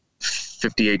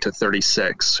 58 to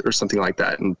 36 or something like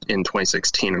that in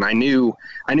 2016. And I knew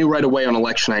right away on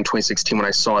election night in 2016 when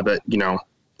I saw that,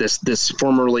 this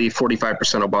formerly 45%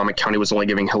 Obama county was only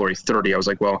giving Hillary 30. I was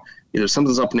like, well, either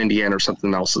something's up in Indiana or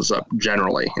something else is up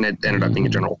generally. And it ended up being a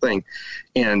general thing.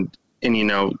 And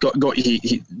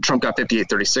Trump got 58-36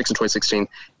 in 2016.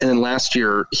 And then last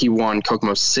year he won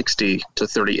Kokomo 60 to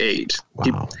 38.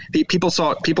 Wow.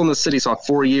 People in the city saw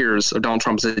 4 years of Donald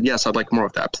Trump and said, yes, I'd like more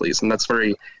of that, please. And that's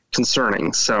very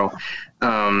concerning. So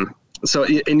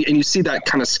you see that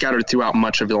kind of scattered throughout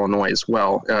much of Illinois as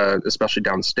well, especially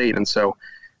downstate. And so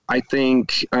I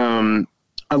think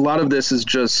a lot of this is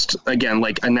just, again,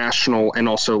 like a national and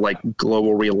also like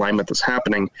global realignment that's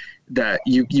happening that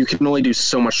you can only do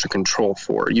so much to control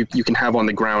for. You can have on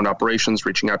the ground operations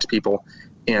reaching out to people,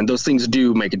 and those things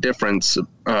do make a difference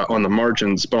on the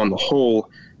margins, but on the whole,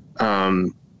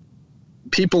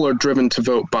 people are driven to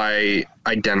vote by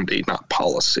identity, not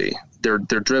policy. They're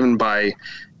driven by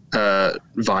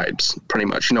vibes, pretty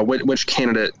much. Which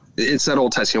candidate? It's that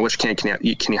old test. Which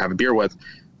candidate can you have a beer with?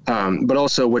 But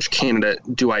also, which candidate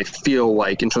do I feel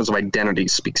like, in terms of identity,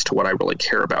 speaks to what I really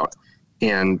care about?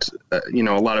 And a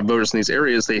lot of voters in these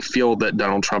areas, they feel that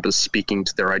Donald Trump is speaking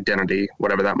to their identity,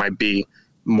 whatever that might be,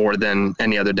 more than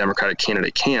any other Democratic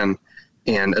candidate can.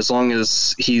 And as long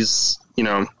as he's, it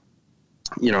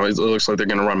looks like they're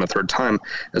going to run him a third time.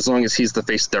 As long as he's the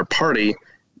face of their party,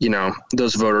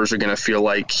 those voters are going to feel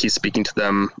like he's speaking to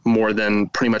them more than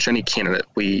pretty much any candidate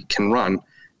we can run.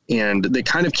 And the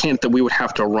kind of candidate that we would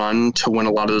have to run to win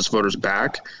a lot of those voters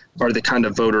back are the kind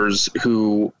of voters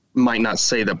who might not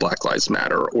say that Black Lives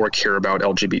Matter or care about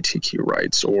LGBTQ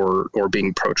rights or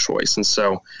being pro-choice. And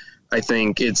so I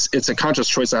think it's a conscious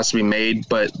choice that has to be made,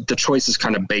 but the choice is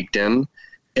kind of baked in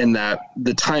that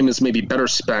the time is maybe better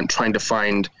spent trying to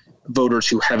find voters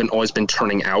who haven't always been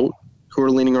turning out, who are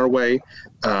leaning our way,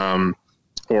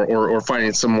 or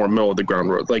finding some more middle of the ground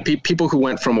road. Like people who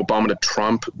went from Obama to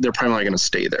Trump, they're probably not going to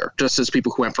stay there. Just as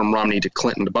people who went from Romney to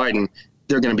Clinton to Biden,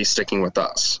 they're going to be sticking with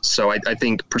us. So I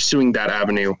think pursuing that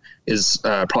avenue is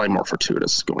probably more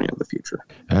fortuitous going into the future.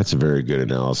 That's a very good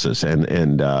analysis.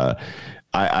 And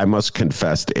I must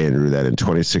confess to Andrew that in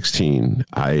 2016,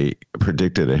 I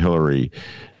predicted a Hillary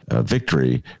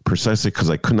victory precisely because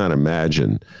I could not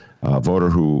imagine a voter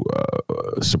who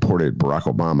supported Barack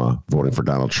Obama voting for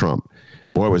Donald Trump.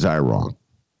 Boy, was I wrong.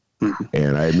 Mm-hmm.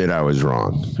 And I admit I was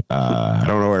wrong. I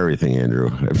don't know everything, Andrew.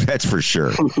 That's for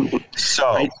sure.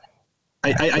 So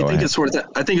I think it's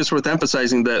worth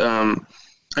emphasizing that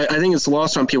I think it's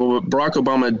lost on people, but Barack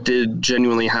Obama did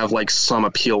genuinely have like some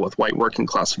appeal with white working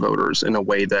class voters in a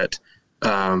way that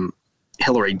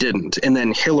Hillary didn't. And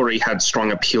then Hillary had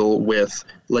strong appeal with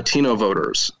Latino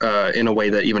voters in a way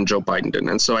that even Joe Biden didn't.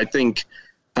 And so I think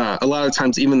a lot of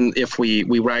times, even if we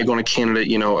rag on a candidate,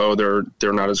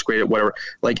 they're not as great at whatever,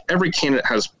 like every candidate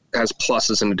has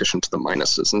pluses in addition to the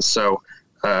minuses. And so,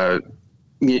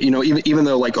 even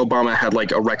though like Obama had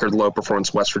like a record low performance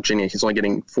in West Virginia, he's only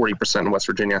getting 40% in West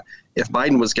Virginia. If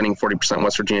Biden was getting 40% in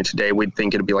West Virginia today, we'd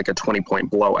think it'd be like a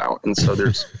 20-point blowout. And so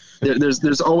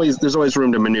there's always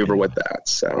room to maneuver with that.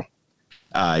 So.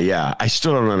 Yeah, I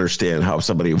still don't understand how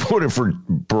somebody who voted for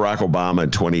Barack Obama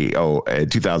in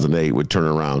 2008 would turn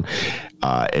around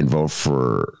and vote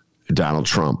for Donald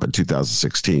Trump in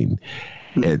 2016.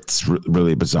 It's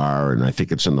really bizarre, and I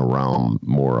think it's in the realm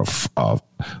more of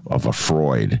a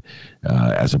Freud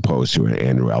as opposed to an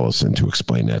Andrew Ellison to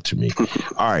explain that to me.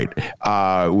 All right,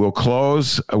 we'll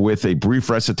close with a brief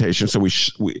recitation. So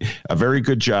a very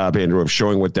good job, Andrew, of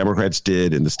showing what Democrats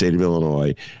did in the state of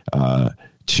Illinois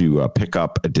to pick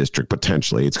up a district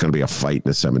potentially. It's going to be a fight in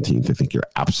the 17th. I think you're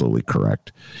absolutely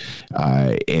correct,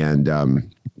 and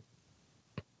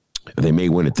they may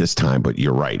win it this time, but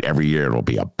you're right. Every year it'll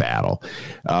be a battle.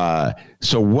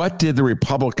 So what did the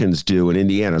Republicans do in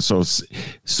Indiana? So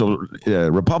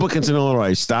Republicans in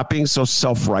Illinois, stop being so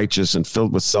self-righteous and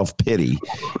filled with self-pity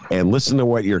and listen to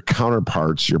what your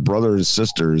counterparts, your brothers and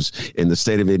sisters in the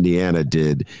state of Indiana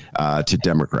did to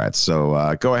Democrats.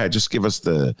 So go ahead. Just give us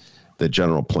the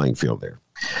general playing field there.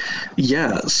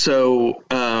 Yeah. So,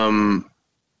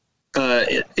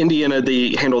 Indiana,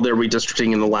 they handled their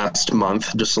redistricting in the last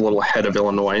month, just a little ahead of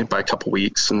Illinois by a couple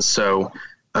weeks. And so,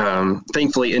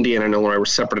 thankfully, Indiana and Illinois were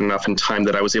separate enough in time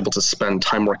that I was able to spend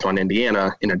time working on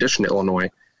Indiana in addition to Illinois.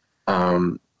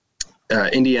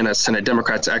 Indiana Senate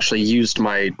Democrats actually used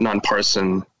my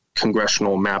nonpartisan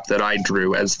congressional map that I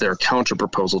drew as their counter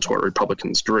proposal to what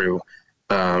Republicans drew.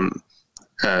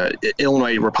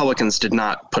 Illinois Republicans did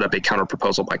not put up a counter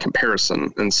proposal by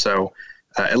comparison. And so,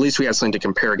 at least we have something to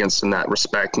compare against in that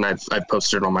respect, and I've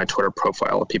posted it on my Twitter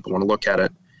profile if people want to look at it.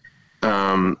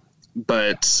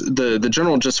 But the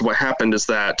general gist of what happened is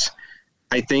that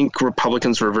I think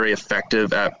Republicans were very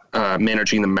effective at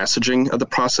managing the messaging of the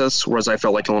process, whereas I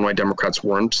felt like Illinois Democrats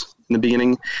weren't in the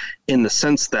beginning, in the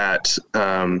sense that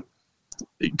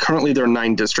currently there are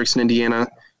 9 districts in Indiana.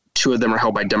 2 of them are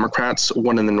held by Democrats,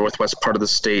 one in the northwest part of the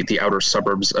state, the outer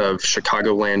suburbs of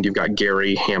Chicagoland. You've got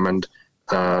Gary, Hammond,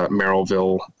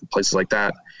 Merrillville, places like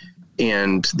that.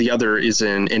 And the other is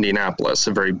in Indianapolis,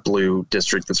 a very blue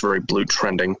district that's very blue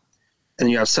trending. And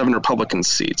you have 7 Republican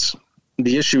seats.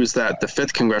 The issue is that the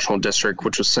 5th congressional district,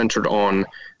 which was centered on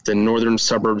the northern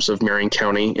suburbs of Marion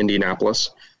County, Indianapolis,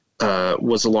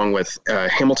 was along with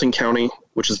Hamilton County,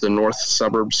 which is the north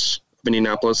suburbs of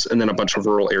Indianapolis, and then a bunch of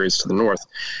rural areas to the north.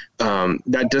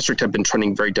 That district had been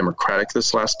trending very Democratic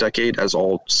this last decade, as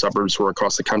all suburbs were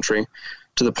across the country,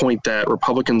 to the point that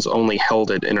Republicans only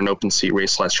held it in an open seat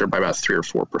race last year by about 3 or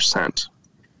 4%.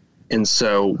 And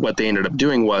so what they ended up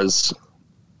doing was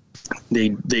they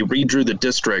redrew the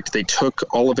district. They took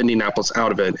all of Indianapolis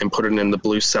out of it and put it in the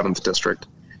blue 7th district.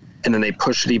 And then they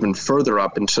pushed it even further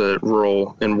up into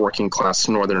rural and working class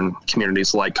northern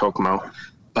communities like Kokomo,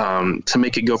 to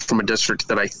make it go from a district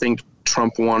that I think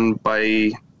Trump won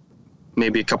by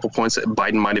maybe a couple points, that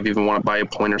Biden might have even won it by a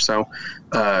point or so,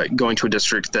 going to a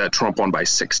district that Trump won by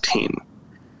 16,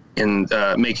 and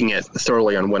making it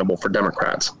thoroughly unwinnable for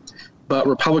Democrats. But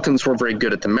Republicans were very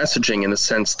good at the messaging, in the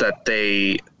sense that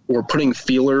they were putting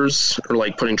feelers, or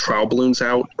like putting trial balloons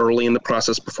out early in the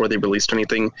process before they released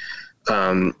anything,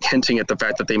 hinting at the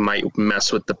fact that they might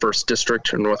mess with the 1st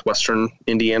district in northwestern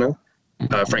Indiana,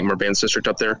 Frank Merban's district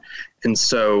up there. And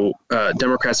so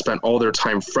Democrats spent all their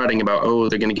time fretting about,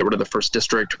 they're going to get rid of the 1st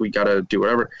district, we got to do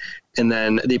whatever. And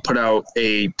then they put out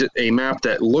a map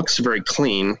that looks very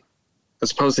clean,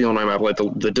 as opposed to the Illinois map, like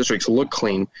the districts look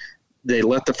clean. They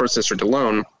let the 1st district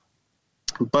alone,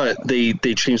 but they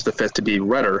changed the 5th to be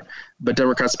redder. But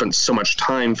Democrats spent so much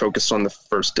time focused on the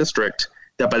 1st district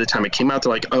that by the time it came out,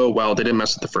 they're like, oh, well, they didn't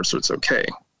mess with the 1st, so it's okay.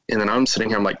 And then I'm sitting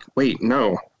here, I'm like, wait,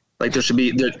 no. Like, there should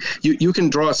be, you can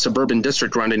draw a suburban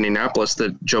district around Indianapolis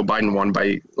that Joe Biden won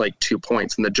by like 2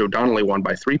 points, and that Joe Donnelly won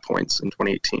by 3 points in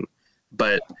 2018.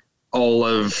 But all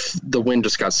of the wind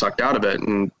just got sucked out of it,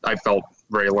 and I felt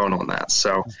very alone on that.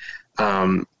 So,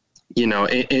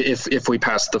 if we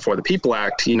pass the For the People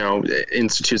Act,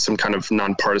 institute some kind of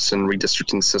nonpartisan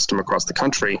redistricting system across the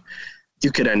country,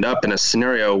 you could end up in a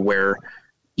scenario where,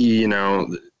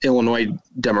 Illinois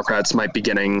Democrats might be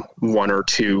getting 1 or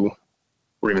 2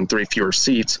 or even 3 fewer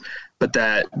seats, but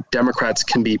that Democrats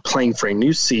can be playing for a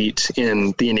new seat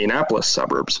in the Indianapolis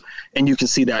suburbs. And you can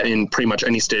see that in pretty much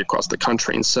any state across the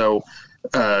country. And so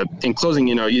in closing,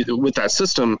 with that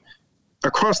system,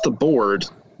 across the board,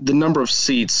 the number of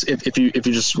seats, if you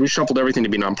just reshuffled everything to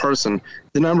be nonpartisan,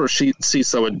 the number of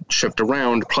seats that would shift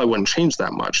around probably wouldn't change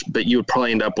that much, but you would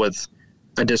probably end up with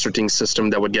a districting system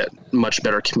that would get much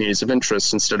better communities of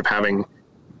interest, instead of having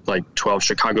like 12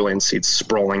 Chicagoland seats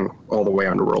sprawling all the way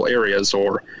onto rural areas,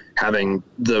 or having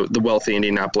the wealthy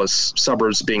Indianapolis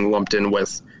suburbs being lumped in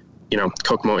with,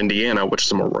 Kokomo, Indiana, which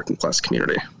is a more working class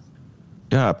community.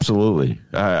 Yeah, absolutely.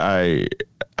 I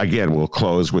again, we'll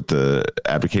close with the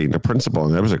advocating the principle.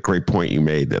 And that was a great point you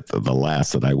made, that the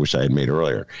last that I wish I had made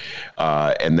earlier.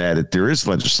 And that there is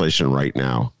legislation right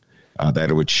now that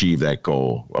it would achieve that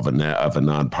goal of a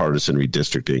nonpartisan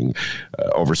redistricting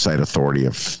oversight authority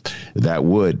that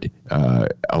would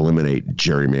eliminate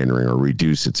gerrymandering or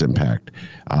reduce its impact.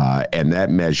 And that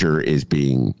measure is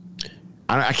being,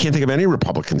 I can't think of any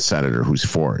Republican senator who's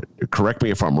for it. Correct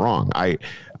me if I'm wrong.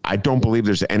 I don't believe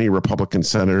there's any Republican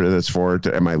senator that's for it.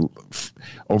 Am I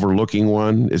overlooking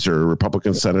one? Is there a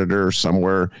Republican senator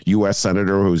somewhere, U.S.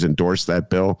 senator, who's endorsed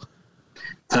that bill?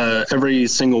 Every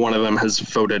single one of them has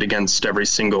voted against every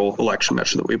single election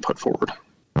measure that we put forward.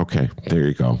 Okay, there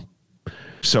you go.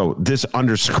 So this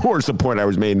underscores the point I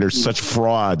was making. There's such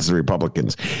frauds, the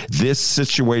Republicans. This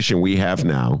situation we have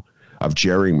now of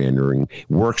gerrymandering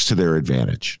works to their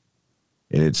advantage.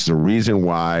 And it's the reason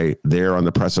why they're on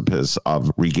the precipice of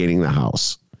regaining the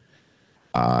House.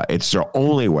 It's the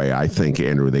only way, I think,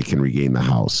 Andrew, they can regain the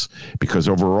House. Because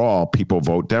overall, people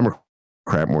vote Democrat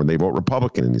more than they vote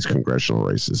Republican in these congressional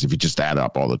races, if you just add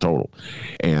up all the total.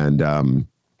 And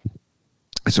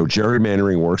so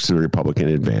gerrymandering works to the Republican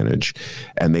advantage.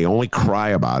 And they only cry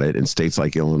about it in states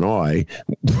like Illinois,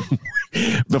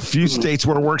 the few states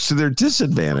where it works to their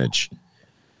disadvantage.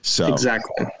 So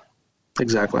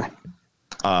Exactly.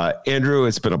 Andrew,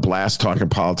 it's been a blast talking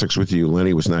politics with you.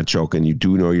 Lenny was not joking. You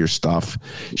do know your stuff.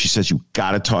 She says you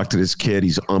got to talk to this kid.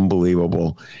 He's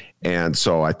unbelievable. And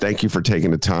so I thank you for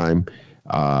taking the time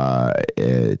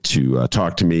to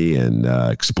talk to me and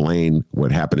explain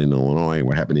what happened in Illinois and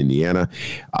what happened in Indiana.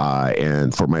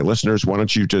 And for my listeners, why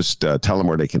don't you just tell them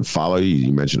where they can follow you?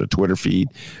 You mentioned a Twitter feed.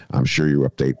 I'm sure you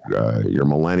update, you're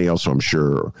millennial, so I'm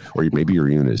sure, or maybe you're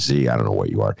even a Z. I don't know what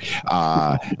you are.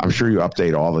 I'm sure you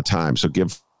update all the time. So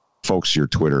give folks your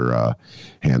Twitter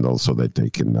handle so that they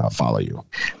can follow you.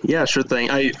 Yeah, sure thing.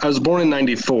 I was born in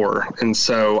 94, and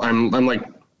so I'm like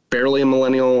barely a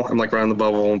millennial. I'm like around the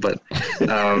bubble, but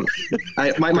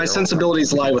my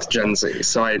sensibilities lie with Gen Z,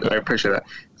 so I appreciate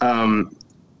that.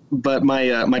 But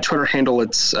my Twitter handle,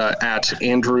 it's at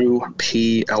Andrew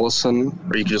P. Ellison,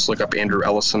 or you can just look up Andrew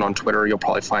Ellison on Twitter. You'll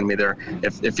probably find me there.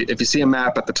 If you see a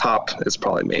map at the top, it's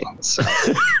probably me. So,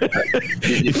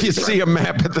 if you see a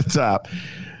map at the top.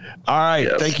 All right.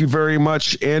 Yes. Thank you very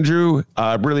much, Andrew.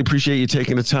 I really appreciate you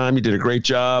taking the time. You did a great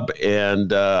job.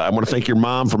 And I want to thank your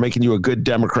mom for making you a good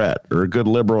Democrat or a good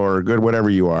liberal or a good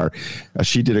whatever you are.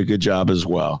 She did a good job as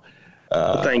well.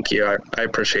 Well, thank you. I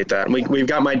appreciate that. And we've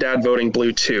got my dad voting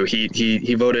blue, too.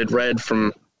 He voted red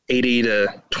from 80 to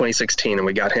 2016, and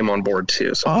we got him on board,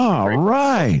 too. So all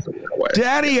right.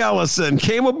 Daddy Ellison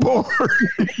came aboard.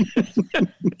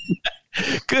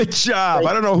 Good job.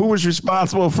 I don't know who was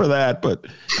responsible for that, but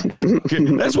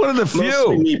that's one of the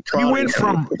few. He went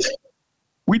from,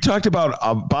 we talked about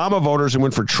Obama voters and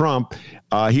went for Trump.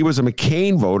 He was a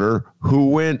McCain voter who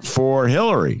went for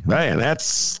Hillary. Man,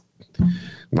 that's,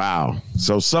 wow.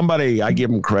 So somebody, I give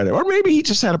him credit. Or maybe he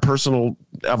just had a personal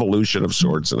evolution of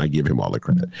sorts, and I give him all the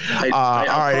credit. All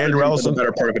right, Andrew Ellison. The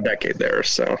better part of a decade there,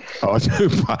 so. Oh,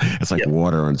 it's like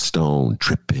water on stone,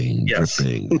 dripping.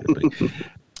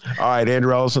 All right,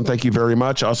 Andrew Ellison, thank you very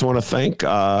much. I also want to thank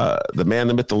the man,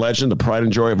 the myth, the legend, the pride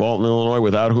and joy of Alton, Illinois,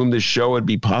 without whom this show would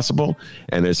be possible.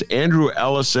 And as Andrew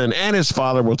Ellison and his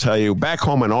father will tell you, back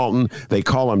home in Alton, they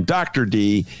call him Dr.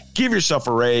 D. Give yourself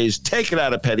a raise. Take it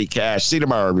out of petty cash. See you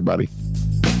tomorrow, everybody.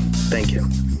 Thank you.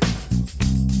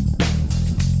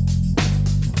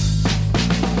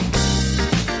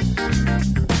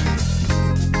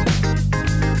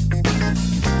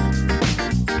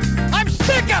 I'm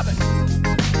sick of it.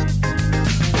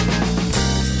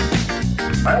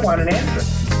 I want an answer.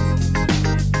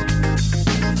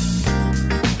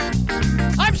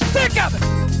 I'm sick of it.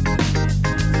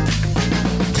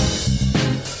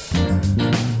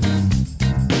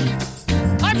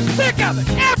 I'm sick of it.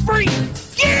 Every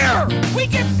year we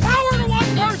give power to one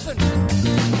person.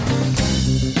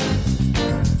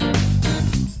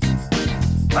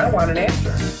 I want an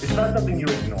answer. It's not something you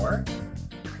ignore.